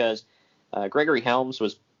made because Gregory Helms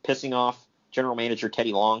was pissing off General Manager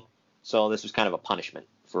Teddy Long, so this was kind of a punishment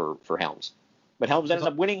for Helms. But Helms ended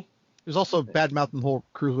up winning. There's also bad-mouthing the whole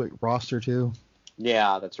cruiserweight roster, too.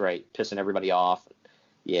 Yeah, that's right. Pissing everybody off.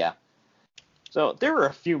 Yeah. So there were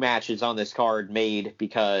a few matches on this card made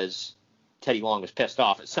because Teddy Long was pissed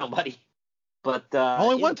off at somebody. But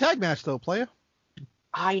only one tag match, though, playa.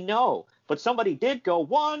 I know. But somebody did go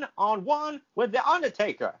 1-on-1 with The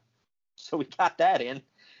Undertaker. So we got that in.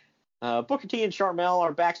 Booker T and Sharmell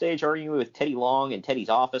are backstage arguing with Teddy Long in Teddy's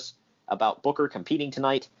office about Booker competing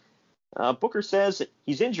tonight. Booker says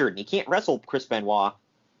he's injured and he can't wrestle Chris Benoit.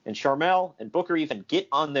 And Sharmell and Booker even get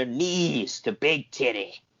on their knees to Big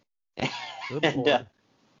Teddy. And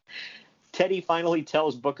Teddy finally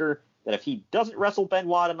tells Booker that if he doesn't wrestle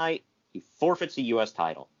Benoit tonight, he forfeits the U.S.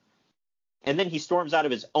 title. And then he storms out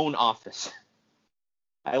of his own office.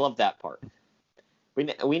 I love that part.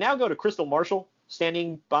 We now go to Crystal Marshall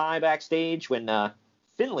standing by backstage when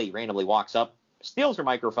Finlay randomly walks up, steals her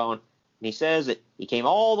microphone, and he says that he came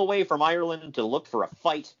all the way from Ireland to look for a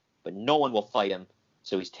fight, but no one will fight him.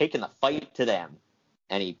 So he's taking the fight to them.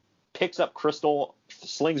 And he picks up Crystal,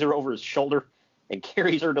 slings her over his shoulder, and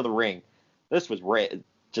carries her to the ring. This was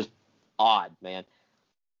just odd, man.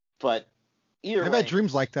 But either I've way, had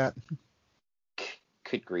dreams like that.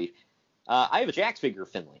 Good grief. I have a Jax figure of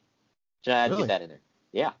Finlay. I'd Really? get that in there.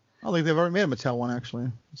 Yeah. I don't think they've already made a Mattel one,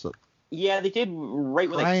 actually. So. Yeah, they did right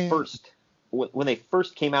when they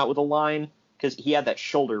first came out with a line, because he had that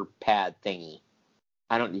shoulder pad thingy.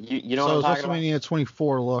 I don't, you know what I'm talking about? So it's WrestleMania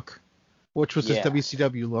 24 look, which was his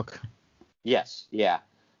WCW look. Yes, yeah.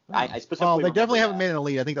 Oh. I specifically. They definitely haven't made an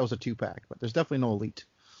Elite. I think that was a 2-pack, but there's definitely no Elite.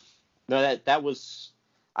 No, that was.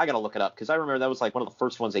 I gotta look it up because I remember that was like one of the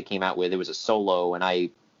first ones they came out with. It was a solo, and I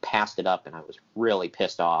passed it up, and I was really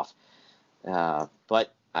pissed off.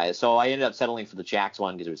 But I ended up settling for the Jax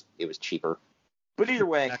one because it was cheaper. But either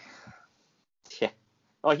way, yeah.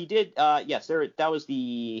 Oh, he did. Yes, that was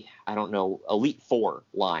the Elite 4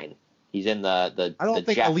 line. He's in the. I don't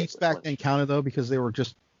think Elites back then counted though because they were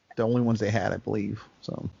just the only ones they had, I believe.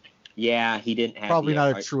 So. Yeah, he didn't have. Probably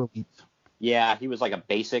not a true Elite. Yeah, he was like a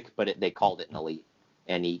basic, but they called it an Elite.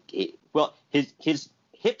 And his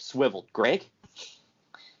hip swiveled, Greg.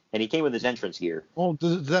 And he came with his entrance gear. Well,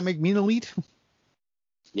 does that make me an Elite?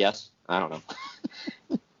 Yes, I don't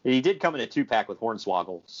know. He did come in a 2-pack with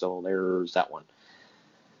Hornswoggle, so there's that one.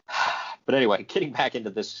 But anyway, getting back into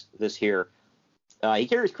this here, he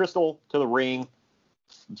carries Crystal to the ring,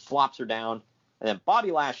 flops her down, and then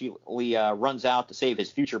Bobby Lashley runs out to save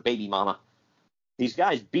his future baby mama. These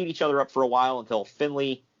guys beat each other up for a while until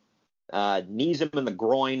Finlay knees him in the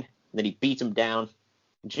groin, and then he beats him down.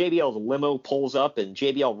 JBL's limo pulls up, and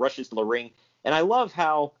JBL rushes to the ring. And I love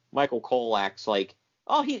how Michael Cole acts like,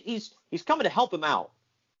 oh, he's coming to help him out.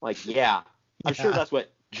 Like, yeah, I'm sure that's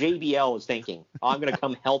what JBL is thinking. Oh, I'm going to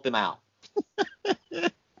come help him out.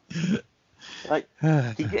 Like,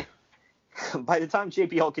 by the time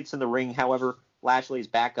JBL gets in the ring, however, Lashley's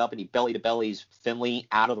back up and he belly-to-bellies Finlay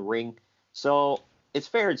out of the ring. So it's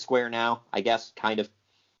fair and square now, I guess, kind of.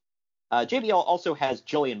 JBL also has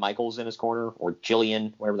Jillian Michaels in his corner, or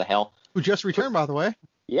Jillian, whatever the hell. Who just returned, by the way.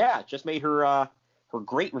 Yeah, just made her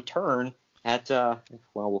great return at,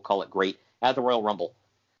 we'll call it great, at the Royal Rumble.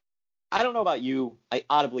 I don't know about you. I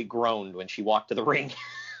audibly groaned when she walked to the ring.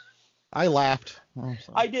 I laughed. Oh,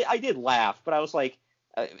 I did laugh, but I was like,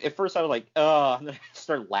 at first I was like, oh, and then I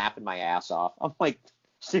started laughing my ass off. I'm like,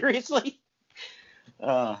 seriously?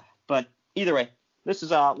 But either way, this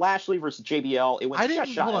is Lashley versus JBL. It went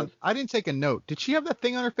just shy. Hold on. I didn't take a note. Did she have that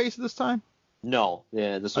thing on her face this time? No.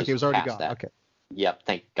 Yeah, this was okay. It was already past gone. that. Okay. Yep.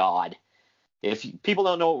 Thank God. If people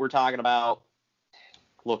don't know what we're talking about,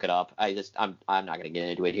 look it up. I'm not going to get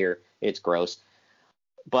into it here. It's gross.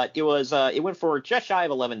 But it went for just shy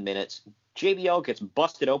of 11 minutes. JBL gets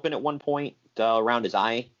busted open at one point around his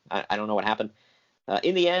eye. I don't know what happened.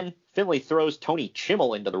 In the end, Finlay throws Tony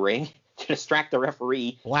Chimmel into the ring to distract the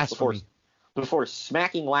referee before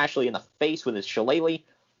smacking Lashley in the face with his shillelagh,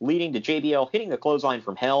 leading to JBL hitting the clothesline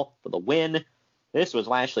from hell for the win. This was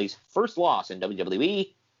Lashley's first loss in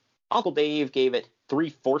WWE. Uncle Dave gave it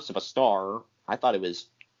 3/4 of a star. I thought it was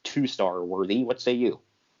 2-star worthy. What say you?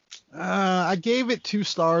 I gave it 2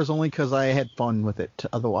 stars only because I had fun with it.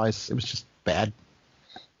 Otherwise, it was just bad.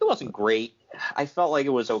 It wasn't great. I felt like it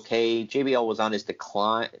was okay. JBL was on his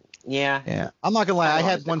decline. Yeah. Yeah. I'm not going to lie. I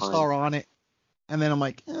had 1 star on it. And then I'm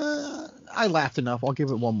like, I laughed enough. I'll give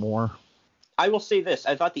it 1 more. I will say this.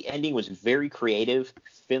 I thought the ending was very creative.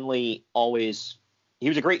 Finlay he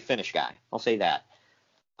was a great finish guy. I'll say that.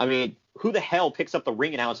 I mean, who the hell picks up the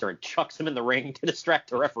ring announcer and chucks him in the ring to distract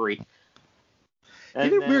the referee? He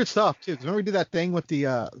did weird stuff, too. Remember we did that thing with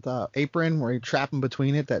the apron where he trapped him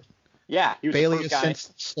between it that he was Bailey the first has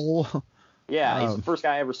since stole? Yeah, he's the first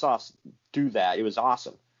guy I ever saw do that. It was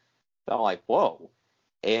awesome. So I'm like, whoa.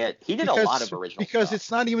 And he did a lot of original because stuff.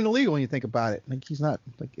 It's not even illegal when you think about it. Like, he's not,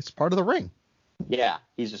 like, it's part of the ring. Yeah,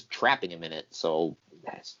 he's just trapping him in it. So,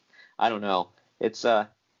 I don't know. It's that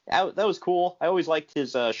was cool. I always liked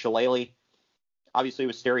his shillelagh. Obviously, it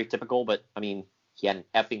was stereotypical, but, I mean, he had an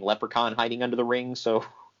effing leprechaun hiding under the ring, so.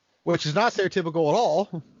 Which is not stereotypical at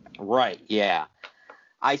all. Right, yeah.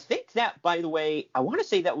 I think that, by the way, I want to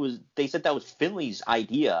say they said that was Finlay's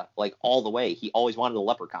idea, like, all the way. He always wanted a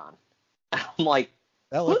leprechaun. I'm like,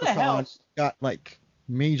 that who the hell got, like,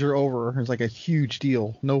 major over. It's like a huge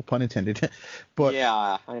deal. No pun intended. But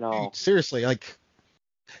yeah, I know. Seriously, like,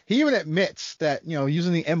 he even admits that,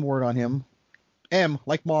 using the M word on him, M,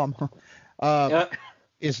 like mom,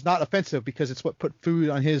 is not offensive because it's what put food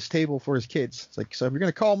on his table for his kids. It's like, so if you're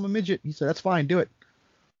going to call him a midget, he said, that's fine, do it.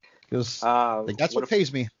 Because that's what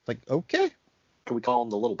pays me. It's like, okay. Can we call him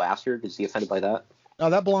the little bastard? Is he offended by that? No,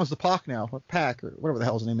 that belongs to Pac now. Or Pac, or whatever the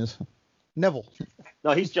hell his name is. Neville.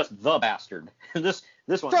 No, he's just the bastard. This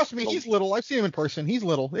one. Trust me, he's little. I've seen him in person. He's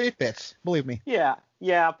little. It fits. Believe me. Yeah,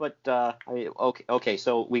 but okay.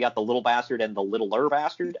 So we got the little bastard and the littler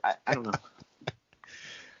bastard. I don't know.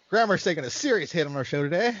 Grammar's taking a serious hit on our show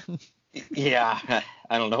today. Yeah,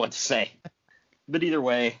 I don't know what to say. But either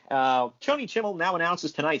way, Tony Chimmel now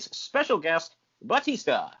announces tonight's special guest,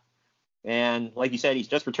 Batista. And like you said, he's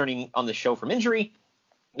just returning on the show from injury.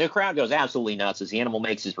 The crowd goes absolutely nuts as the Animal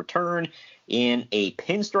makes his return in a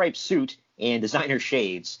pinstripe suit and designer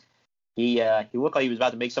shades. He looked like he was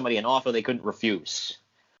about to make somebody an offer they couldn't refuse.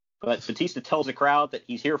 But Batista tells the crowd that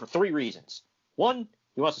he's here for 3 reasons. 1,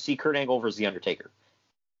 he wants to see Kurt Angle versus The Undertaker.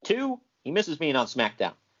 2, he misses being on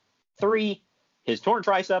SmackDown. 3, his torn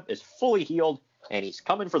tricep is fully healed, and he's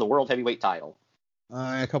coming for the World Heavyweight title.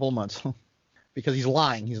 A couple of months. Because he's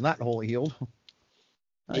lying. He's not wholly healed.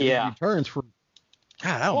 Yeah. He returns for,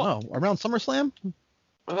 God, I don't know, around SummerSlam?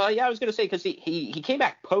 Yeah, I was going to say, because he came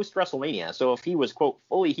back post-WrestleMania, so if he was, quote,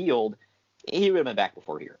 fully healed, he would have been back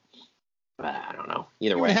before here. I don't know.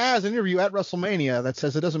 Either way. He has an interview at WrestleMania that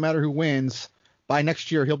says it doesn't matter who wins. By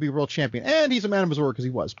next year, he'll be world champion. And he's a man of his word because he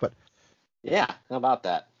was. But yeah, how about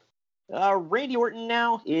that? Randy Orton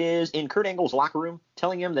now is in Kurt Angle's locker room,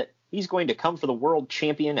 telling him that he's going to come for the world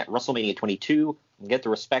champion at WrestleMania 22 and get the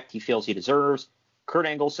respect he feels he deserves. Kurt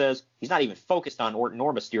Angle says he's not even focused on Orton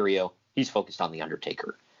or Mysterio. He's focused on The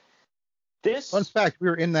Undertaker. Fun fact, we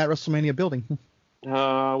were in that WrestleMania building.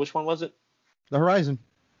 Which one was it? The Horizon.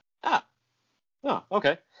 Oh,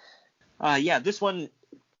 okay. Yeah, this one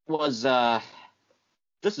was,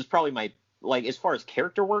 this is probably my, like, as far as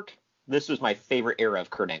character work, this was my favorite era of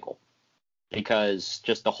Kurt Angle. Because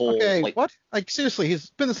just the whole, okay, like... what? Like, seriously, he's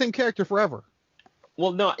been the same character forever.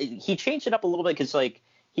 Well, no, he changed it up a little bit because, like,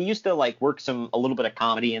 he used to, like, work a little bit of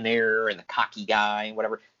comedy in there and the cocky guy and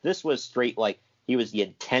whatever. This was straight, like, he was the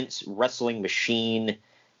intense wrestling machine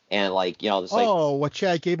and, like, you know, this, like... Oh, what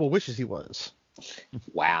Chad Gable wishes he was.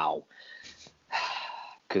 Wow.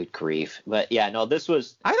 Good grief. But, yeah, no, this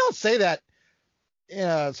was... I don't say that in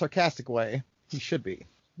a sarcastic way. He should be.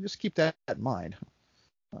 Just keep that in mind.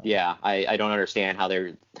 Yeah, I don't understand how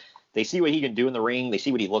they see what he can do in the ring, they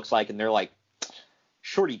see what he looks like, and they're like,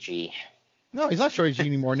 Shorty G. No, he's not Shorty G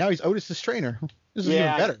anymore. Now he's Otis's trainer. This is even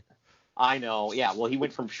better. I know. Yeah, well, he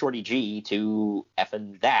went from Shorty G to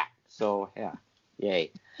effing that. So, yeah,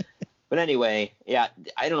 yay. But anyway, yeah,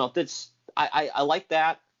 I don't know. I like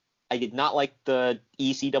that. I did not like the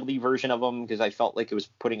ECW version of him because I felt like it was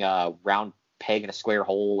putting a round peg in a square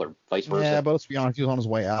hole or vice versa. Yeah, but let's be honest, he was on his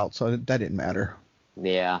way out, so that didn't matter.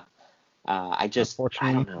 Yeah. I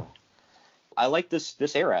don't know. I like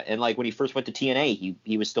this era, and like when he first went to TNA,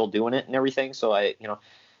 he was still doing it and everything, so it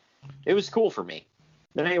was cool for me.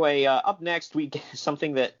 But anyway, up next we get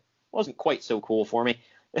something that wasn't quite so cool for me.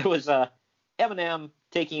 It was Eminem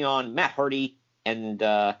taking on Matt Hardy and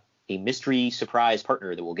a mystery surprise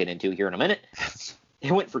partner that we'll get into here in a minute.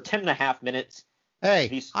 It went for 10.5 minutes.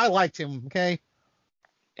 Hey, I liked him, okay?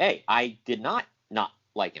 Hey, I did not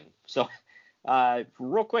like him. So,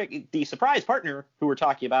 real quick, the surprise partner who we're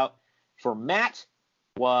talking about for Matt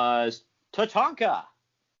was Tatanka,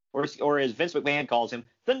 or as Vince McMahon calls him,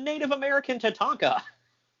 the Native American Tatanka.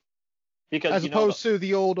 Because as opposed to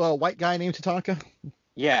the old white guy named Tatanka.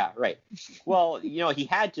 Yeah, right. Well, he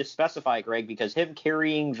had to specify, Greg, because him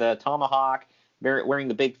carrying the tomahawk, wearing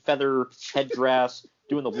the big feather headdress,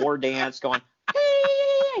 doing the war dance, going,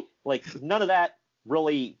 hey! Like, none of that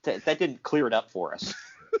really, that didn't clear it up for us.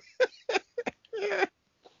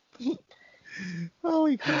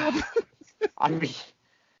 Holy crap. I mean,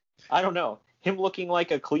 I don't know. Him looking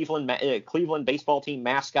like a Cleveland baseball team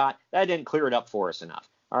mascot, that didn't clear it up for us enough.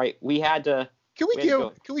 All right, we had to... Can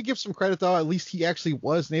we give some credit, though? At least he actually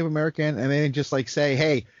was Native American, and they didn't just, like, say,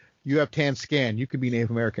 hey, you have tan skin, you could be Native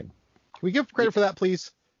American. Can we give credit for that,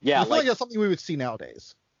 please? Yeah, I feel like that's something we would see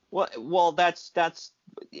nowadays. Well, that's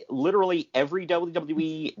literally every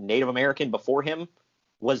WWE Native American before him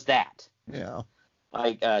was that. Yeah.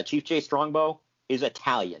 Like Chief Jay Strongbow is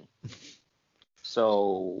Italian.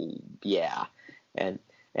 So yeah, and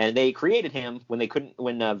they created him when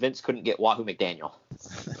Vince couldn't get Wahoo McDaniel.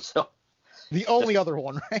 So the only other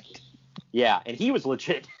one, right? Yeah, and he was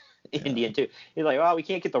legit Indian too. He's like, oh, we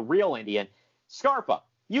can't get the real Indian. Scarpa,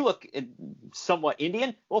 you look somewhat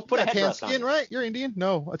Indian. We'll put a headdress tan skin, on. Right? You're Indian?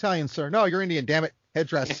 No, Italian, sir. No, you're Indian. Damn it,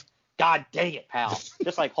 headdress. God dang it, pal.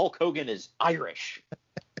 Just like Hulk Hogan is Irish.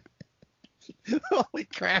 Holy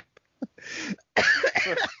crap.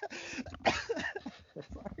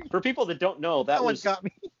 For people that don't know, that was got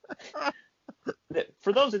me.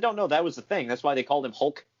 For those that don't know, that was the thing. That's why they called him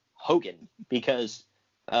Hulk Hogan, because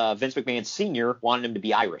Vince McMahon Sr. wanted him to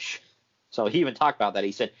be Irish. So he even talked about that.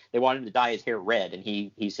 He said they wanted him to dye his hair red, and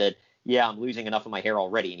he said, yeah, I'm losing enough of my hair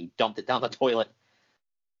already, and he dumped it down the toilet.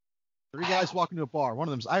 3 guys walk into a bar. One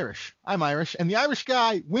of them's Irish. I'm Irish, and the Irish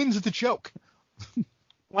guy wins at the joke.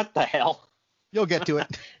 What the hell? You'll get to it.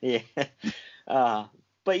 Yeah.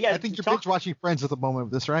 But yeah, I think you're binge watching Friends at the moment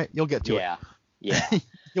of this, right? You'll get to it. Yeah.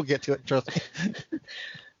 You'll get to it, trust me.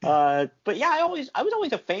 But yeah, I was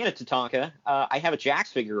always a fan of Tatanka. I have a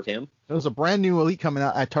Jax figure of him. There's a brand new Elite coming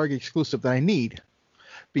out at Target exclusive that I need.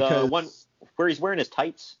 Because the one where he's wearing his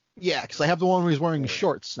tights? Yeah, because I have the one where he's wearing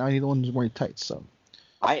shorts. Now I need the one who's wearing tights. So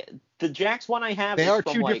the Jax one I have. They are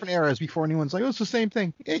two different eras before anyone's like, oh, it's the same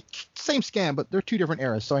thing. Same scam, but they're 2 different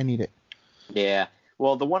eras, so I need it. Yeah.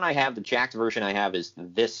 Well, the one I have, the Jax version I have, is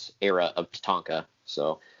this era of Tatanka.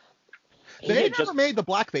 So they never made the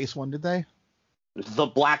blackface one, did they? The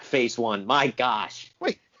blackface one. My gosh.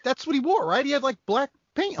 Wait, that's what he wore, right? He had like black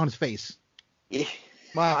paint on his face. Yeah.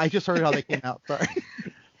 Wow, I just heard how they came out. Sorry.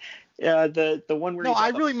 Yeah, the one where I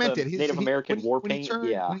really meant it. Native American war paint.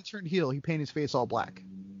 When he turned heel, he painted his face all black.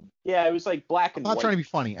 Yeah, it was like black and white. I'm not trying to be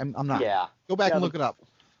funny. I'm not. Yeah. Go back and look it up.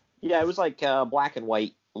 Yeah, it was like black and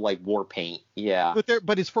white like war paint. Yeah.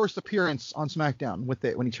 But his first appearance on SmackDown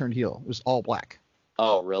when he turned heel, it was all black.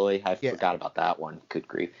 Oh, really? I forgot about that one. Good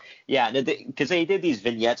grief. Yeah, because they did these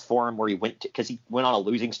vignettes for him where he because he went on a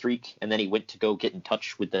losing streak, and then he went to go get in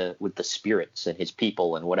touch with the spirits and his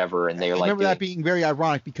people and whatever, and they're like. I remember that being very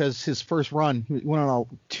ironic because his first run, he went on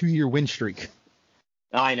a 2-year win streak.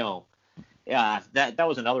 I know. Yeah, that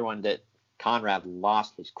was another one that Conrad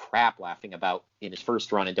lost his crap laughing about in his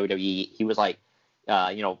first run in WWE. He was like,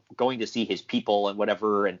 going to see his people and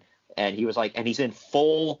whatever, and he was like, and he's in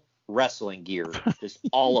full wrestling gear, just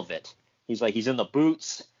all of it. He's in the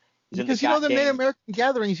boots. Because the Native American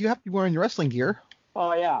gatherings, you have to be wearing wrestling gear.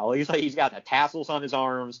 Oh yeah, well, he's got the tassels on his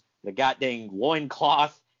arms, the goddamn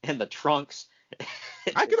loincloth, and the trunks.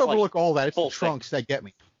 I could overlook all that. It's the trunks that get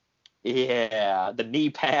me. Yeah, the knee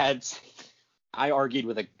pads. I argued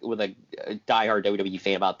with a diehard WWE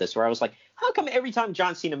fan about this, where I was like, how come every time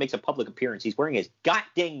John Cena makes a public appearance, he's wearing his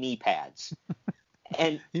goddamn knee pads?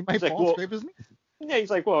 And he might fall scrape his knee. Yeah,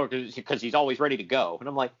 he's like, well, because he's always ready to go. And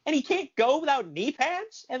I'm like, and he can't go without knee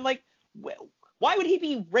pads? And like, why would he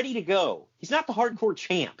be ready to go? He's not the hardcore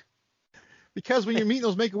champ. Because when you're meeting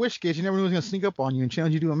those Make-A-Wish kids, you never know who's going to sneak up on you and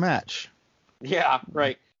challenge you to a match. Yeah,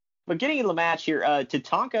 right. But getting into the match here,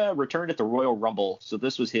 Tatanka returned at the Royal Rumble, so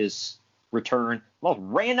this was his return. Most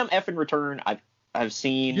random effing return I've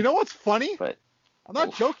seen. You know what's funny? But I'm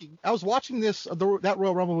not joking. I was watching that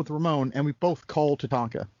Royal Rumble with Ramon, and we both called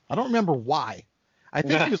Tatanka. I don't remember why. I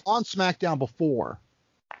think he was on SmackDown before.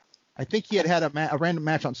 I think he had a random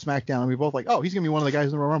match on SmackDown, and we both like, oh, he's going to be one of the guys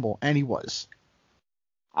in the Royal Rumble, and he was.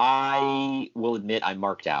 I will admit I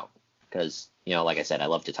marked out because, like I said, I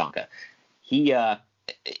love Tatanka. He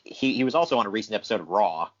was also on a recent episode of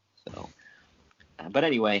Raw. So, but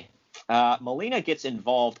anyway, Melina gets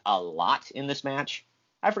involved a lot in this match.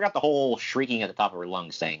 I forgot the whole shrieking at the top of her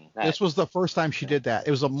lungs thing. This was the first time she did that.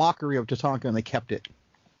 It was a mockery of Tatanka, and they kept it.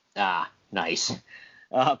 Ah, nice.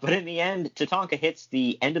 But in the end, Tatanka hits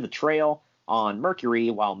the end of the trail on Mercury,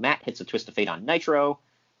 while Matt hits a twist of fate on Nitro.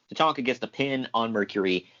 Tatanka gets the pin on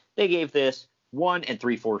Mercury. They gave this 1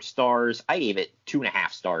 3/4 stars. I gave it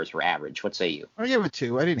 2.5 stars for average. What say you? I gave it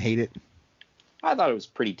 2. I didn't hate it. I thought it was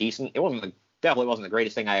pretty decent. It definitely wasn't the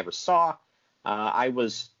greatest thing I ever saw. I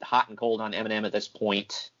was hot and cold on Eminem at this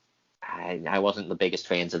point. I wasn't the biggest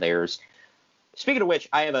fans of theirs. Speaking of which,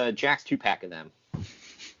 I have a Jax 2-pack of them.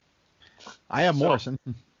 I have Morrison.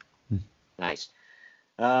 Nice.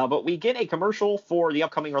 But we get a commercial for the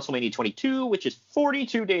upcoming WrestleMania 22, which is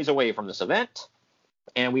 42 days away from this event.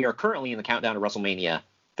 And we are currently in the countdown to WrestleMania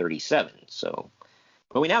 37.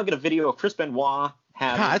 But we now get a video of Chris Benoit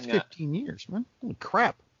having... God, that's 15 years, man. Holy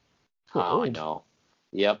crap. Oh, I know.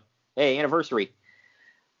 Yep. Hey, anniversary.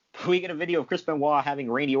 We get a video of Chris Benoit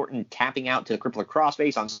having Randy Orton tapping out to the crippler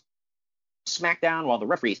crossface on SmackDown while the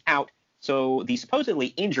referee is out. So the supposedly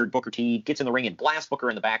injured Booker T gets in the ring and blasts Booker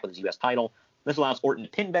in the back with his U.S. title. This allows Orton to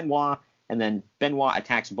pin Benoit, and then Benoit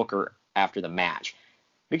attacks Booker after the match.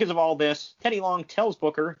 Because of all this, Teddy Long tells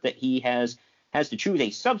Booker that he has to choose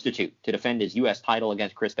a substitute to defend his U.S. title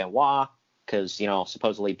against Chris Benoit, because,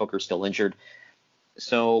 supposedly Booker's still injured.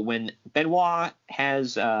 So when Benoit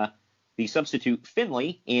has the substitute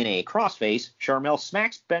Finlay in a crossface, Sharmell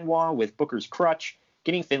smacks Benoit with Booker's crutch,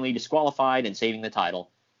 getting Finlay disqualified and saving the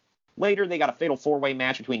title. Later, they got a fatal 4-way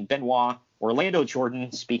match between Benoit, Orlando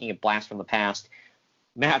Jordan, speaking of blast from the past,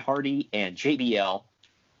 Matt Hardy, and JBL.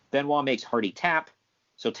 Benoit makes Hardy tap,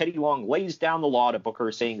 so Teddy Long lays down the law to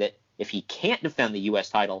Booker, saying that if he can't defend the U.S.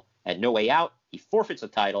 title at No Way Out, he forfeits the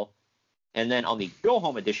title. And then on the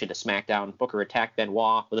go-home edition to SmackDown, Booker attacked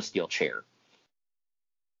Benoit with a steel chair.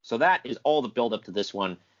 So that is all the build-up to this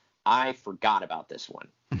one. I forgot about this one,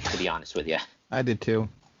 to be honest with you. I did too.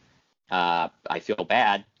 I feel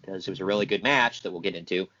bad because it was a really good match that we'll get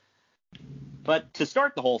into. But to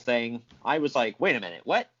start the whole thing, I was like, wait a minute,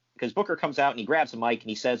 what? Because Booker comes out and he grabs a mic and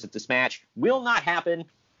he says that this match will not happen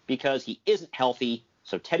because he isn't healthy.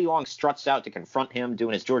 So Teddy Long struts out to confront him,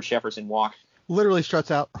 doing his George Jefferson walk. Literally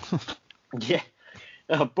struts out. Yeah.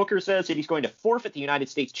 Booker says that he's going to forfeit the United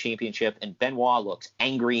States Championship, and Benoit looks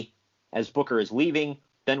angry. As Booker is leaving,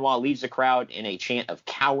 Benoit leaves the crowd in a chant of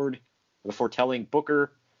coward before telling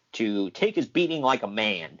Booker to take his beating like a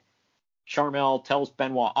man. Sharmell tells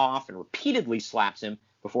Benoit off and repeatedly slaps him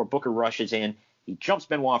before Booker rushes in. He jumps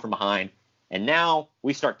Benoit from behind, and now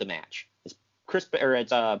we start the match. It's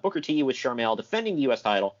Booker T with Sharmell defending the U.S.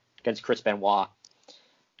 title against Chris Benoit.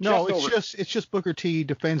 No, it's just Booker T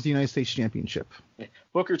defends the United States Championship.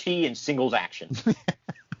 Booker T in singles action,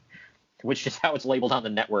 which is how it's labeled on the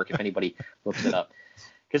network if anybody looks it up.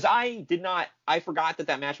 Because I forgot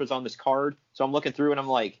that match was on this card, so I'm looking through and I'm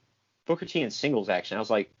like, Booker T in singles action. I was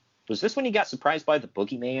like, was this when he got surprised by the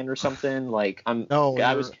Boogeyman or something? Like, you're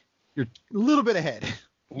a little bit ahead.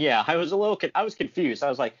 Yeah, I was confused. I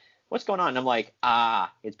was like, what's going on? And I'm like,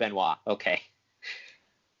 it's Benoit. Okay.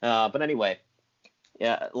 But anyway,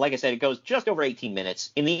 yeah, like I said, it goes just over 18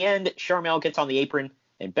 minutes. In the end, Sharmell gets on the apron,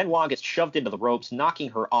 and Benoit gets shoved into the ropes, knocking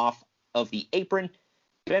her off of the apron.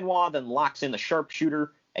 Benoit then locks in the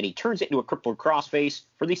sharpshooter, and he turns it into a crippled crossface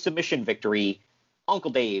for the submission victory.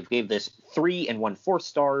 Uncle Dave gave this 3 1/4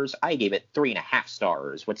 stars. I gave it 3.5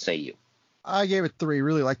 stars. What say you? I gave it 3.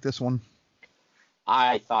 Really like this one.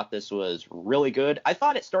 I thought this was really good. I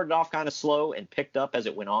thought it started off kind of slow and picked up as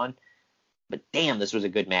it went on. But damn, this was a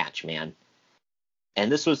good match, man.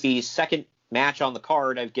 And this was the second match on the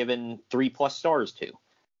card I've given 3+ stars to.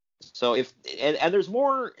 So and there's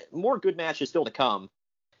more good matches still to come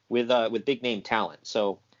with big name talent.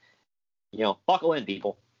 So, buckle in,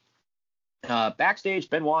 people. Backstage,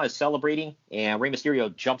 Benoit is celebrating, and Rey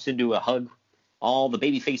Mysterio jumps into a hug. All the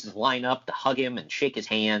baby faces line up to hug him and shake his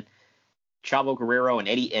hand. Chavo Guerrero and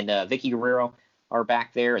Eddie and Vicky Guerrero are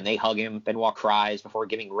back there, and they hug him. Benoit cries before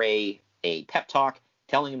giving Rey a pep talk,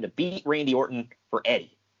 telling him to beat Randy Orton for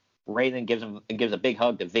Eddie. Rey then gives a big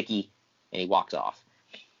hug to Vicky, and he walks off.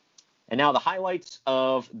 And now the highlights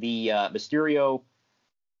of the Mysterio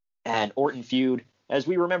and Orton feud. As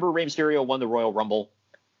we remember, Rey Mysterio won the Royal Rumble.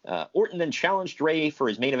 Orton then challenged Rey for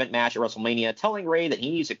his main event match at WrestleMania, telling Rey that he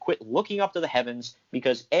needs to quit looking up to the heavens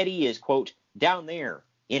because Eddie is, quote, down there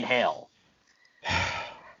in hell.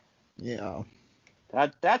 Yeah.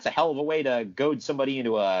 That's a hell of a way to goad somebody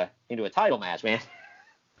into a title match, man.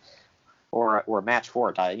 or a match for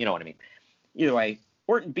a title, you know what I mean. Either way,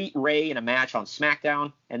 Orton beat Rey in a match on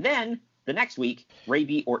SmackDown, and then the next week, Rey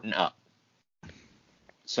beat Orton up.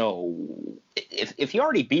 So if he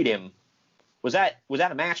already beat him, was that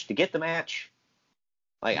a match to get the match?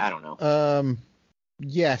 Like, I don't know.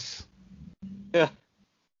 Yes.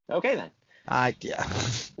 Okay then. Yeah.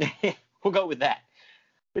 We'll go with that.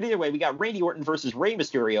 But either way, we got Randy Orton versus Rey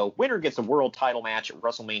Mysterio. Winner gets a world title match at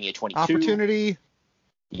WrestleMania 22. Opportunity.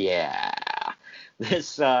 Yeah.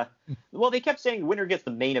 This, they kept saying winner gets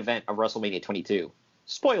the main event of WrestleMania 22.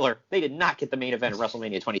 Spoiler, they did not get the main event of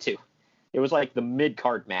WrestleMania 22. It was like the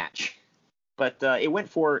mid-card match. But it went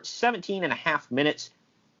for 17.5 minutes.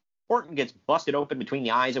 Orton gets busted open between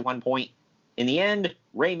the eyes at one point. In the end,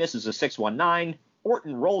 Rey misses a 619.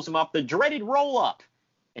 Orton rolls him up the dreaded roll-up.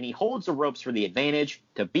 And he holds the ropes for the advantage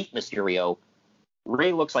to beat Mysterio.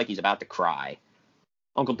 Rey looks like he's about to cry.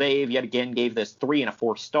 Uncle Dave, yet again, gave this 3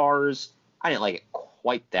 1/4 stars. I didn't like it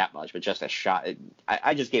quite that much, but just a shot.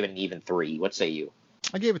 I just gave it an even 3. What say you?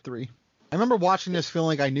 I gave it 3. I remember watching this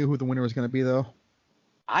feeling like I knew who the winner was going to be, though.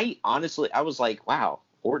 I was like, wow,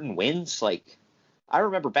 Orton wins? Like, I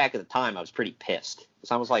remember back at the time I was pretty pissed.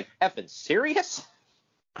 So I was like, effing serious?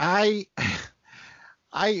 I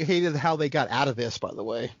hated how they got out of this, by the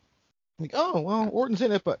way. Like, oh, well, Orton's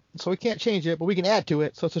in it, so we can't change it, but we can add to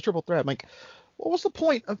it, so it's a triple threat. I'm like, well, what's the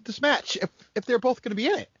point of this match if they're both going to be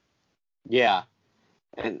in it? Yeah.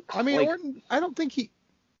 And I mean, Orton, I don't think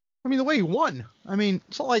the way he won, I mean,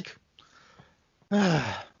 it's not like...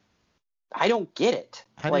 I don't get it.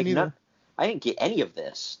 I didn't either. I didn't get any of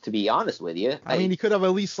this, to be honest with you. I mean, he could have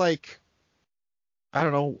at least, like, I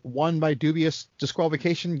don't know, won by dubious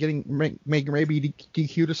disqualification, making Rey be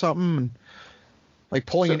DQ'd or something, and like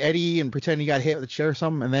pulling an Eddie and pretending he got hit with a chair or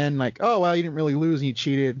something, and then like, oh well, you didn't really lose and you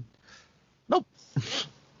cheated. Nope.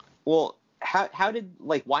 Well,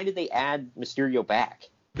 why did they add Mysterio back?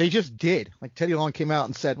 They just did. Like Teddy Long came out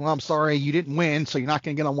and said, well, I'm sorry, you didn't win, so you're not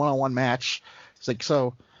gonna get a one-on-one match. It's like,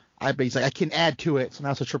 so he's like, I can add to it, so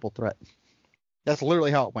now it's a triple threat. That's literally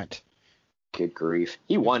how it went. Good grief.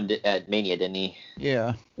 He won at Mania, didn't he?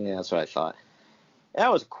 Yeah. Yeah, that's what I thought.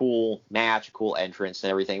 That was a cool match, a cool entrance and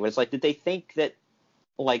everything. But it's like, did they think that,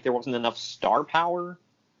 like, there wasn't enough star power?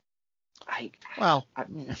 I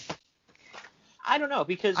don't know,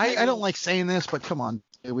 because... I don't like saying this, but come on.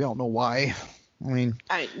 We all know why. I mean,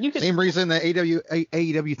 same reason that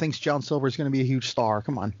AEW thinks John Silver is going to be a huge star.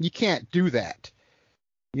 Come on. You can't do that.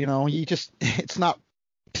 You know, it's not...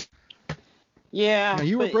 Yeah.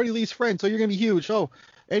 You were Brody Lee's friend, so you're going to be huge. Oh,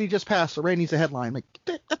 Eddie just passed, so Ray needs a headline. Like,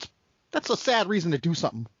 that's a sad reason to do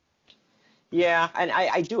something. Yeah, and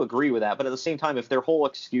I do agree with that. But at the same time, if their whole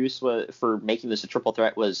excuse for making this a triple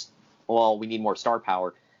threat was, well, we need more star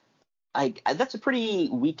power, that's a pretty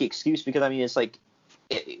weak excuse because, I mean, it's like,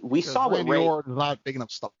 we saw what Ray... Orton's not big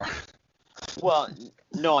enough star. Well,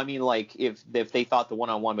 no, I mean, like, if they thought the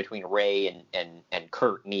one-on-one between Ray and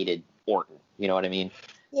Kurt needed Orton, you know what I mean?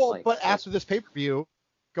 Well, but after this pay-per-view,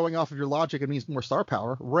 going off of your logic, it means more star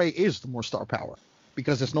power. Ray is the more star power.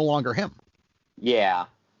 because it's no longer him. Yeah.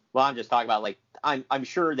 Well, I'm just talking about, like, I'm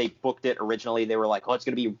sure they booked it originally. They were like, oh, it's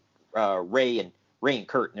going to be Ray and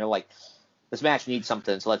Kurt. And they're like, this match needs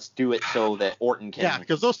something, so let's do it so that Orton can. Yeah,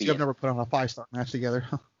 because those two have never put on a 5-star match together.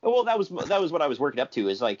 Well, that was what I was working up to.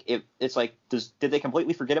 Is like, it's like, did they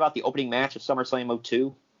completely forget about the opening match of SummerSlam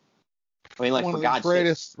 02? I mean, like, one for of God's the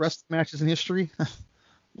greatest wrestling matches in history.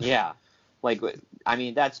 Yeah, like, I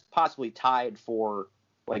mean, that's possibly tied for,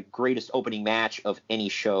 like, greatest opening match of any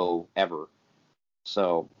show ever.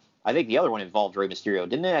 So I think the other one involved Rey Mysterio,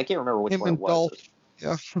 didn't it? I can't remember which one it was. Dolph.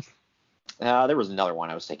 Yeah. There was another one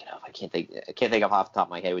I was thinking of. I can't think of off the top of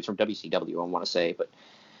my head. It was from WCW, I want to say, but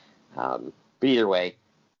either way,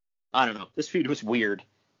 I don't know. This feud was weird,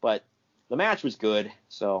 but the match was good.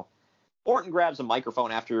 So Orton grabs a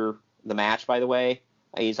microphone after the match. By the way,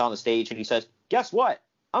 he's on the stage and he says, "Guess what?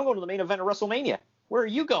 I'm going to the main event of WrestleMania. Where are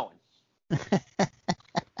you going?"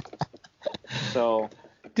 So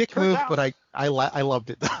dick move, but I loved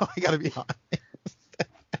it though. I gotta be honest.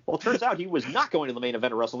 Well, it turns out he was not going to the main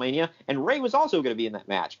event of WrestleMania, and Ray was also going to be in that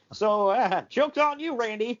match. So, joke's on you,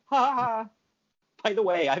 Randy. Ha ha. By the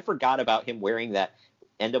way, I forgot about him wearing that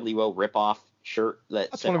NWO ripoff shirt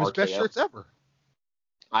that's one of his RKO. best shirts ever.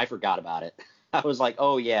 I forgot about it. I was like,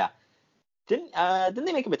 oh yeah. Didn't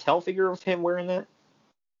they make a Mattel figure of him wearing that?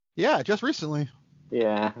 Yeah, just recently.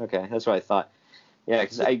 Yeah, okay, that's what I thought. Yeah,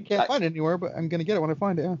 because I can't find it anywhere, but I'm gonna get it when I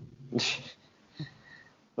find it. Yeah.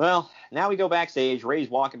 Well, now we go backstage. Ray's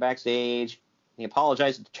walking backstage. He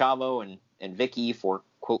apologizes to Chavo and Vicky for,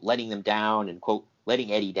 quote, letting them down and, quote,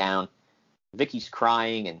 letting Eddie down. Vicky's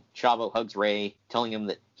crying, and Chavo hugs Ray, telling him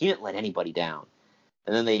that he didn't let anybody down.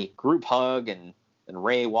 And then they group hug, and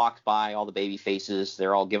Ray walks by all the baby faces.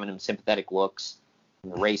 They're all giving him sympathetic looks.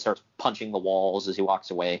 And Ray starts punching the walls as he walks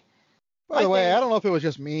away. By the way, I don't know if it was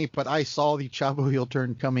just me, but I saw the Chavo heel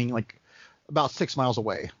turn coming like about 6 miles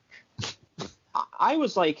away. I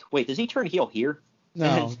was like, wait, does he turn heel here?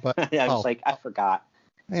 No, but I was like, I forgot.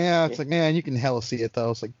 Yeah, it's like, man, you can hella see it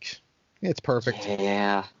though. It's like, it's perfect.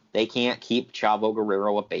 Yeah, they can't keep Chavo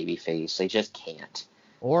Guerrero a babyface. They just can't.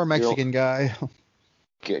 Or a Mexican guy.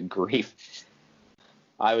 Good grief.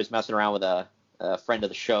 I was messing around with a friend of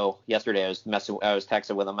the show yesterday. I was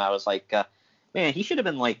texting with him. I was like, man, he should have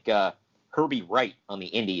been like Herbie Wright on the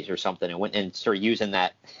Indies or something, and went and started using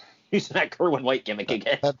that Kerwin White gimmick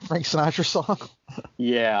again. That Frank Sinatra song.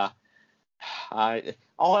 Yeah.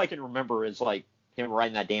 All I can remember is like him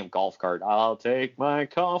riding that damn golf cart. I'll take my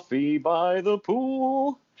coffee by the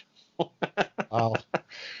pool. Oh.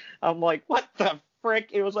 I'm like, what the frick?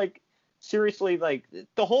 It was like, seriously, like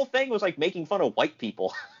the whole thing was like making fun of white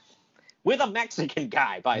people with a Mexican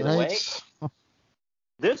guy, by the way.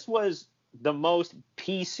 This was the most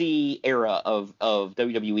PC era of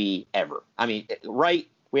WWE ever. I mean, right?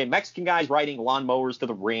 We had Mexican guys riding lawnmowers to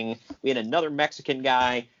the ring. We had another Mexican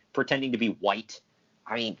guy pretending to be white.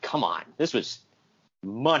 I mean, come on. This was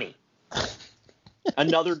money.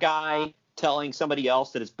 Another guy telling somebody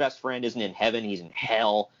else that his best friend isn't in heaven, he's in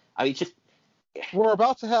hell. I mean, just... We're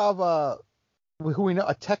about to have, who we know,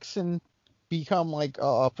 a Texan become like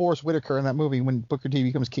Forrest Whitaker in that movie when Booker T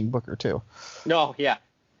becomes King Booker, too. No, yeah.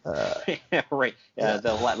 Right. Yeah.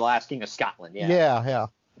 The last King of Scotland, yeah. Yeah.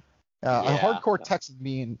 A hardcore Texan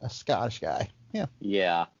being a Scottish guy. Yeah.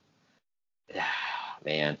 Yeah.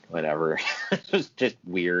 Man, whatever. It was just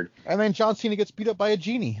weird. And then John Cena gets beat up by a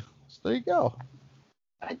genie. So there you go.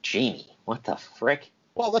 A genie? What the frick?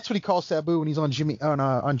 Well, that's what he calls Sabu when he's on Jay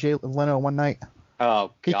Leno one night.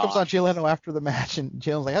 Oh, He comes on Jay Leno after the match, and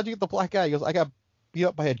Jay Leno's like, how'd you get the black eye? He goes, I got beat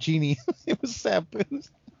up by a genie. It was Sabu.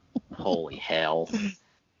 Holy hell.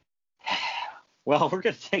 Well, we're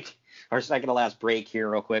going to take our second to last break here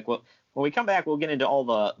real quick. Well, when we come back, we'll get into all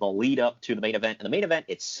the lead up to the main event. And the main event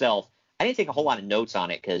itself, I didn't take a whole lot of notes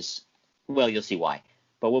on it because, well, you'll see why.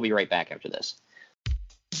 But we'll be right back after this.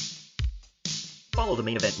 Follow the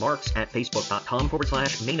Main Event Marks at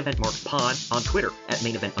Facebook.com/Main Event Marks Pod, on Twitter at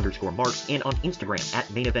Main Event _Marks, and on Instagram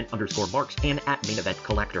at Main Event _Marks and at Main Event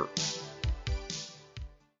Collector.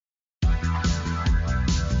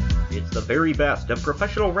 It's the very best of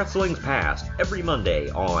professional wrestling's past every Monday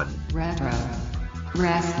on Retro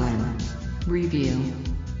Wrestling Review.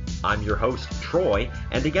 I'm your host, Troy,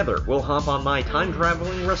 and together we'll hop on my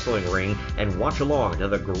time-traveling wrestling ring and watch along to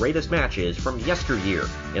the greatest matches from yesteryear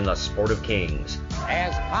in the Sport of Kings.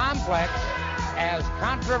 As complex, as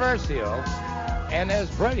controversial, and as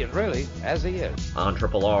brilliant, really, as he is. On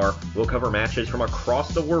Triple R, we'll cover matches from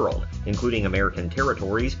across the world, including American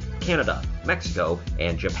territories, Canada, Mexico,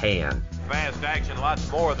 and Japan. Fast action,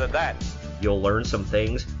 lots more than that. You'll learn some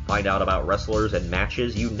things, find out about wrestlers and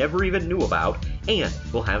matches you never even knew about, and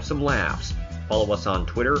we'll have some laughs. Follow us on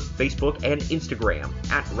Twitter, Facebook, and Instagram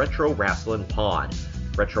at Retro Wrestling Pod.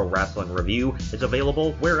 Retro Wrestling Review is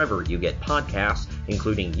available wherever you get podcasts,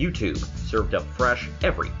 including YouTube, served up fresh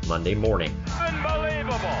every Monday morning.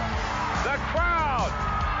 Unbelievable! The crowd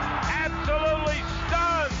absolutely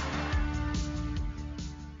stunned!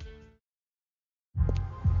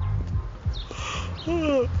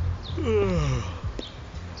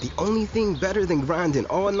 The only thing better than grinding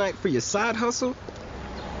all night for your side hustle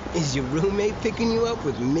is your roommate picking you up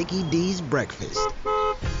with Mickey D's breakfast.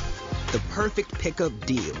 The perfect pickup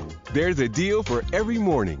deal. There's a deal for every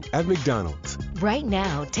morning at McDonald's. Right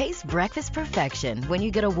now, taste breakfast perfection when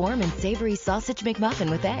you get a warm and savory sausage McMuffin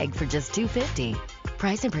with egg for just $2.50.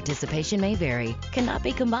 Price and participation may vary. Cannot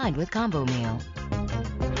be combined with combo meal.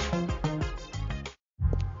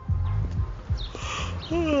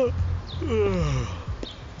 The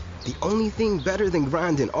only thing better than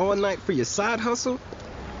grinding all night for your side hustle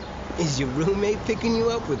is your roommate picking you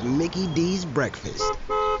up with Mickey D's breakfast.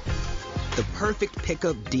 The perfect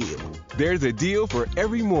pickup deal. There's a deal for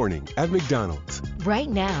every morning at McDonald's. Right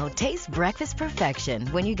now, taste breakfast perfection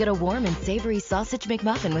when you get a warm and savory sausage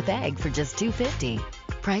McMuffin with egg for just $2.50.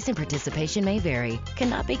 Price and participation may vary.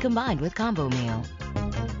 Cannot be combined with combo meal.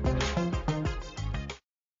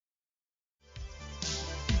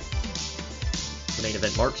 The Main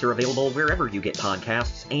Event Marks are available wherever you get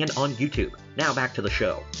podcasts and on YouTube. Now back to the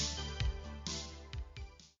show.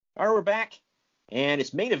 All right, we're back, and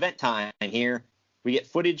it's main event time here. We get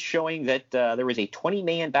footage showing that there was a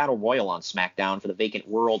 20-man battle royal on SmackDown for the vacant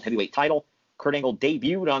World Heavyweight title. Kurt Angle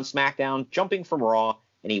debuted on SmackDown, jumping from Raw,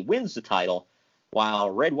 and he wins the title,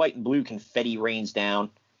 while red, white, and blue confetti rains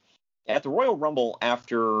down. At the Royal Rumble,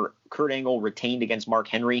 after Kurt Angle retained against Mark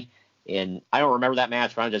Henry, and I don't remember that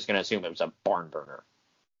match, but I'm just going to assume it was a barn burner.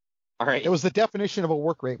 All right. It was the definition of a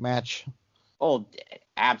work rate match. Oh,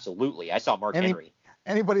 absolutely. I saw Mark Henry.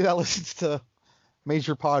 Anybody that listens to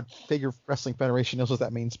Major Pod Figure Wrestling Federation knows what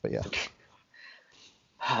that means, but yeah.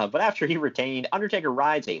 But after he retained, Undertaker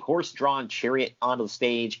rides a horse-drawn chariot onto the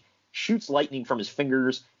stage, shoots lightning from his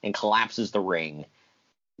fingers, and collapses the ring.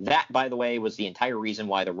 That, by the way, was the entire reason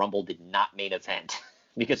why the Rumble did not main event,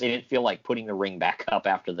 because they didn't feel like putting the ring back up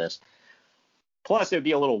after this. Plus, it would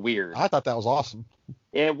be a little weird. I thought that was awesome.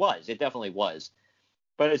 It was. It definitely was.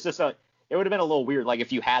 But it's just it would have been a little weird, like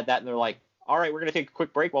if you had that and they're like, all right, we're going to take a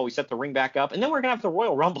quick break while we set the ring back up, and then we're going to have the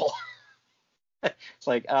Royal Rumble. It's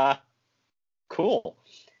like, cool.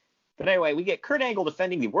 But anyway, we get Kurt Angle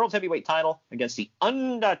defending the World Heavyweight title against The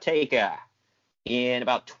Undertaker in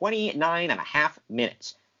about 29.5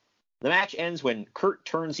 minutes. The match ends when Kurt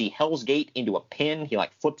turns the Hell's Gate into a pin. He,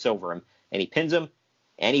 flips over him, and he pins him,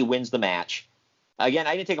 and he wins the match. Again,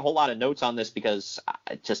 I didn't take a whole lot of notes on this because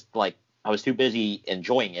I was too busy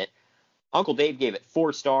enjoying it. Uncle Dave gave it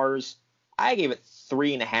 4 stars. I gave it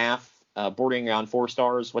 3.5, bordering on 4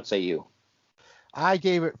 stars. What say you? I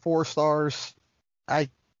gave it 4 stars. I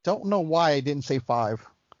don't know why I didn't say 5.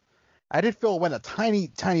 I did feel it went a tiny,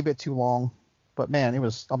 tiny bit too long, but man, it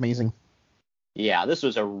was amazing. Yeah, this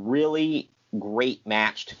was a really great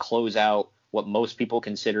match to close out what most people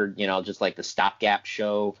considered, just like the stopgap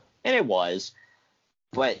show, and it was.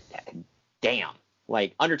 But damn,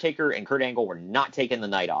 Undertaker and Kurt Angle were not taking the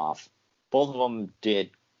night off. Both of them did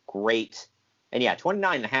great. And yeah,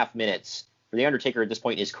 29.5 minutes for The Undertaker at this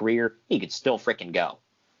point in his career, he could still frickin' go.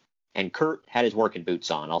 And Kurt had his working boots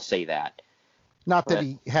on, I'll say that. Not that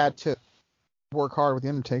he had to work hard with The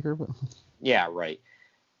Undertaker, but... Yeah, right.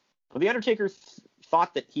 But The Undertaker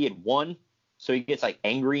thought that he had won, so he gets,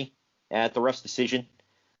 angry at the ref's decision.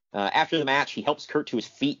 After the match, he helps Kurt to his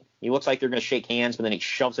feet. He looks like they're going to shake hands, but then he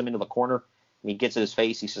shoves him into the corner, and he gets in his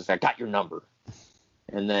face. He says, I got your number.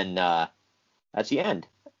 And then that's the end.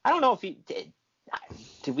 I don't know if he did.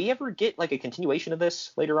 Did we ever get a continuation of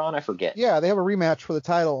this later on? I forget. Yeah, they have a rematch for the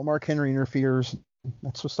title. Mark Henry interferes.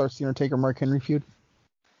 That's what starts the Undertaker-Mark Henry feud.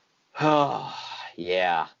 Oh,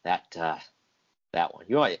 yeah, that one.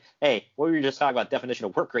 Hey, what were you just talking about? Definition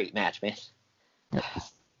of work rate match, man. Yeah.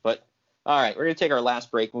 But all right, we're gonna take our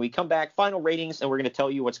last break. When we come back, final ratings, and we're gonna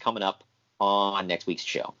tell you what's coming up on next week's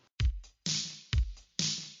show.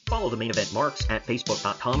 Follow the Main Event Marks at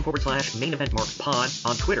Facebook.com/Main Event Marks Pod,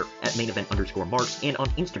 on Twitter at Main Event _Marks, and on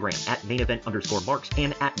Instagram at Main Event _Marks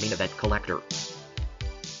and at Main Event Collector.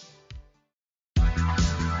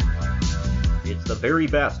 It's the very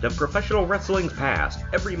best of professional wrestling's past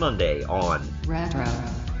every Monday on Retro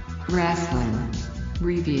Wrestling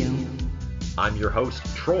Review. I'm your host,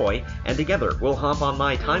 Troy, and together we'll hop on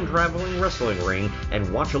my time-traveling wrestling ring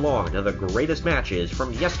and watch along to the greatest matches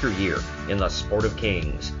from yesteryear in the Sport of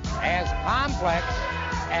Kings. As complex,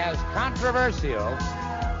 as controversial,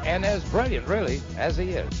 and as brilliant, really, as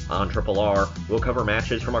he is. On Triple R, we'll cover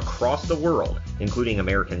matches from across the world, including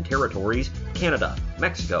American territories, Canada,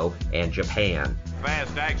 Mexico, and Japan.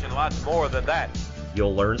 Fast action, lots more than that.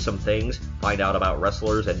 You'll learn some things, find out about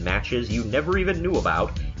wrestlers and matches you never even knew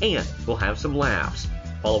about, and we'll have some laughs.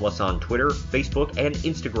 Follow us on Twitter, Facebook, and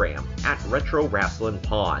Instagram at Retro Wrestling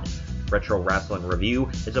Pod. Retro Wrestling Review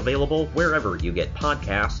is available wherever you get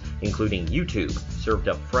podcasts, including YouTube, served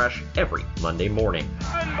up fresh every Monday morning.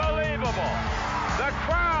 Unbelievable! The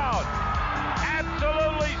crowd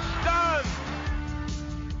absolutely stunned!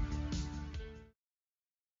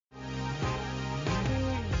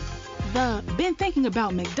 Been thinking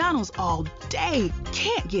about McDonald's all day.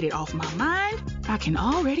 Can't get it off my mind. I can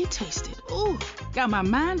already taste it. Ooh, got my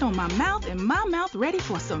mind on my mouth and my mouth ready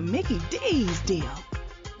for some Mickey D's deal.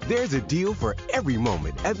 There's a deal for every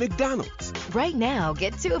moment at McDonald's. Right now,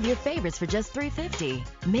 get 2 of your favorites for just $3.50.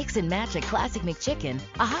 Mix and match a classic McChicken,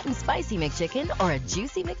 a hot and spicy McChicken, or a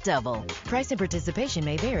juicy McDouble. Price and participation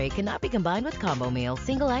may vary. Cannot be combined with combo meal.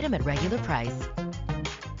 Single item at regular price.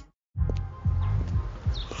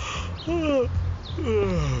 The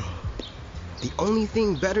only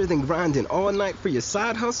thing better than grinding all night for your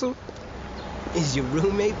side hustle is your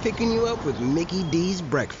roommate picking you up with Mickey D's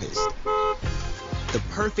breakfast. The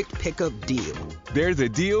perfect pickup deal. There's a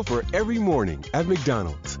deal for every morning at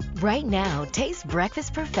McDonald's. Right now, taste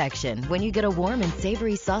breakfast perfection when you get a warm and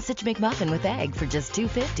savory sausage McMuffin with egg for just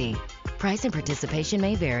 $2.50. Price and participation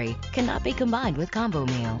may vary. Cannot be combined with combo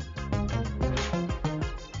meal.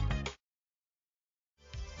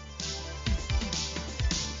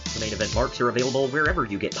 The Main Event marks are available wherever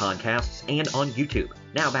you get podcasts and on YouTube.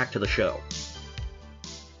 Now back to the show.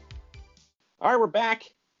 All right, we're back.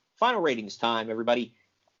 Final ratings time, everybody.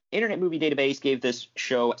 Internet Movie Database gave this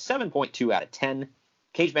show 7.2 out of 10.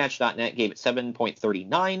 CageMatch.net gave it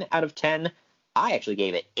 7.39 out of 10. I actually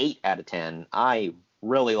gave it 8 out of 10. I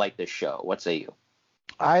really like this show. What say you?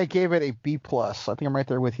 I gave it a B+. I think I'm right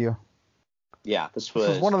there with you. Yeah, this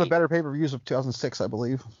was one of the better pay-per-views of 2006, I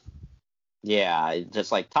believe. Yeah,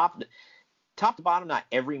 just like top to bottom, not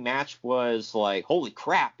every match was like, holy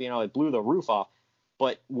crap, it blew the roof off.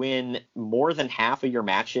 But when more than half of your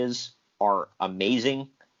matches are amazing,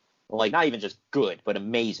 like not even just good, but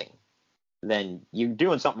amazing, then you're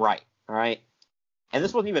doing something right, all right? And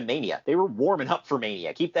this wasn't even Mania. They were warming up for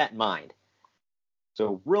Mania. Keep that in mind.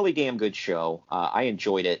 So really damn good show. I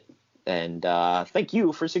enjoyed it. And thank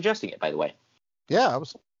you for suggesting it, by the way. Yeah,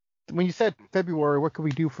 when you said February, what could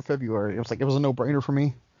we do for February? It was a no-brainer for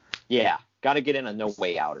me. Yeah, got to get in a No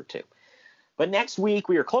Way Out or two. But next week,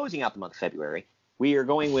 we are closing out the month of February. We are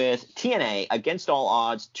going with TNA Against All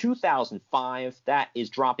Odds 2005. That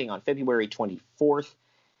is dropping on February 24th.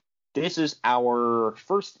 This is our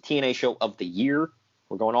first TNA show of the year.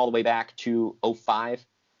 We're going all the way back to 2005.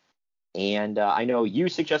 And I know you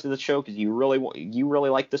suggested this show because you really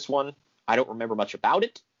like this one. I don't remember much about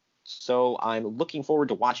it. So I'm looking forward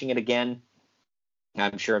to watching it again.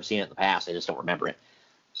 I'm sure I've seen it in the past. I just don't remember it.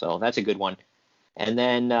 So that's a good one. And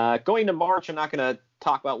then going to March, I'm not going to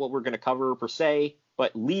talk about what we're going to cover per se,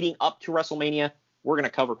 but leading up to WrestleMania, we're going to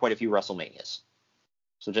cover quite a few WrestleManias.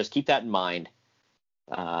 So just keep that in mind.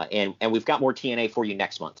 And we've got more TNA for you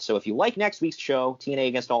next month. So if you like next week's show, TNA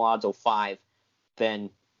Against All Odds 05, then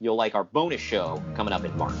you'll like our bonus show coming up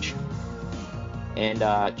in March. And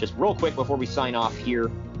just real quick before we sign off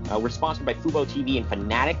here, we're sponsored by Fubo TV and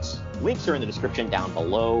Fanatics. Links are in the description down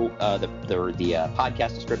below the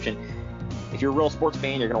podcast description. If you're a real sports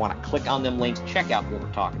fan, you're going to want to click on them links, check out what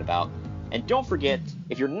we're talking about. And don't forget,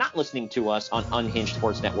 if you're not listening to us on Unhinged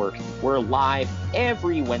Sports Network, we're live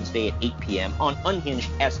every Wednesday at 8 p.m. on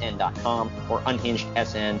unhingedsn.com or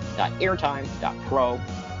unhingedsn.airtime.pro.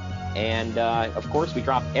 And, of course, we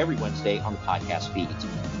drop every Wednesday on the podcast feeds.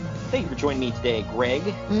 Thank you for joining me today, Greg.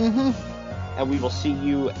 Mm-hmm. And we will see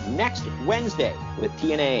you next Wednesday with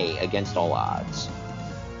TNA Against All Odds.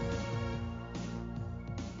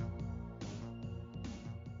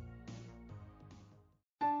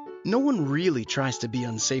 No one really tries to be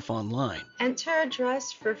unsafe online. Enter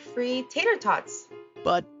address for free tater tots.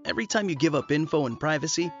 But every time you give up info and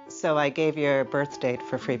privacy... So I gave your birth date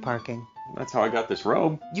for free parking. That's how I got this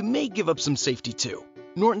robe. You may give up some safety too.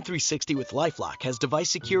 Norton 360 with LifeLock has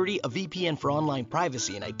device security, a VPN for online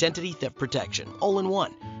privacy, and identity theft protection, all in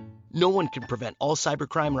one. No one can prevent all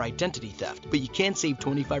cybercrime or identity theft, but you can save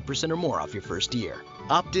 25% or more off your first year.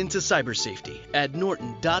 Opt into cyber safety at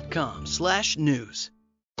norton.com/news.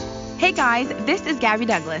 Hey guys, this is Gabby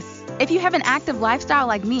Douglas. If you have an active lifestyle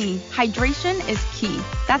like me, hydration is key.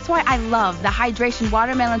 That's why I love the Hydration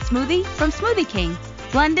Watermelon Smoothie from Smoothie King.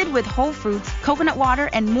 blended with whole fruits, coconut water,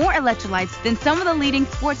 and more electrolytes than some of the leading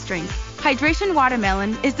sports drinks. Hydration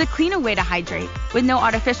Watermelon is the cleaner way to hydrate, with no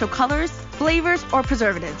artificial colors, flavors, or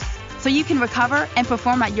preservatives, so you can recover and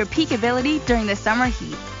perform at your peak ability during the summer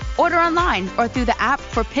heat. Order online or through the app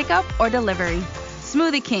for pickup or delivery.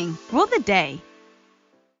 Smoothie King, rule the day.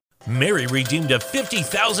 Mary redeemed a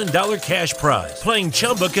 $50,000 cash prize playing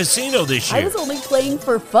Chumba Casino this year. I was only playing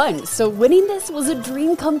for fun, so winning this was a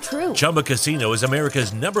dream come true. Chumba Casino is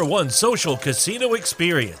America's #1 social casino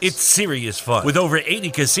experience. It's serious fun. With over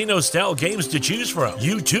 80 casino-style games to choose from,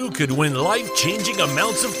 you too could win life-changing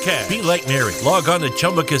amounts of cash. Be like Mary. Log on to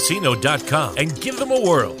ChumbaCasino.com and give them a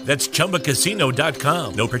whirl. That's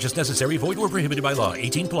ChumbaCasino.com. No purchase necessary. Void where prohibited by law.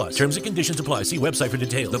 18+. Terms and conditions apply. See website for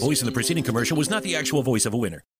details. The voice in the preceding commercial was not the actual voice of a winner.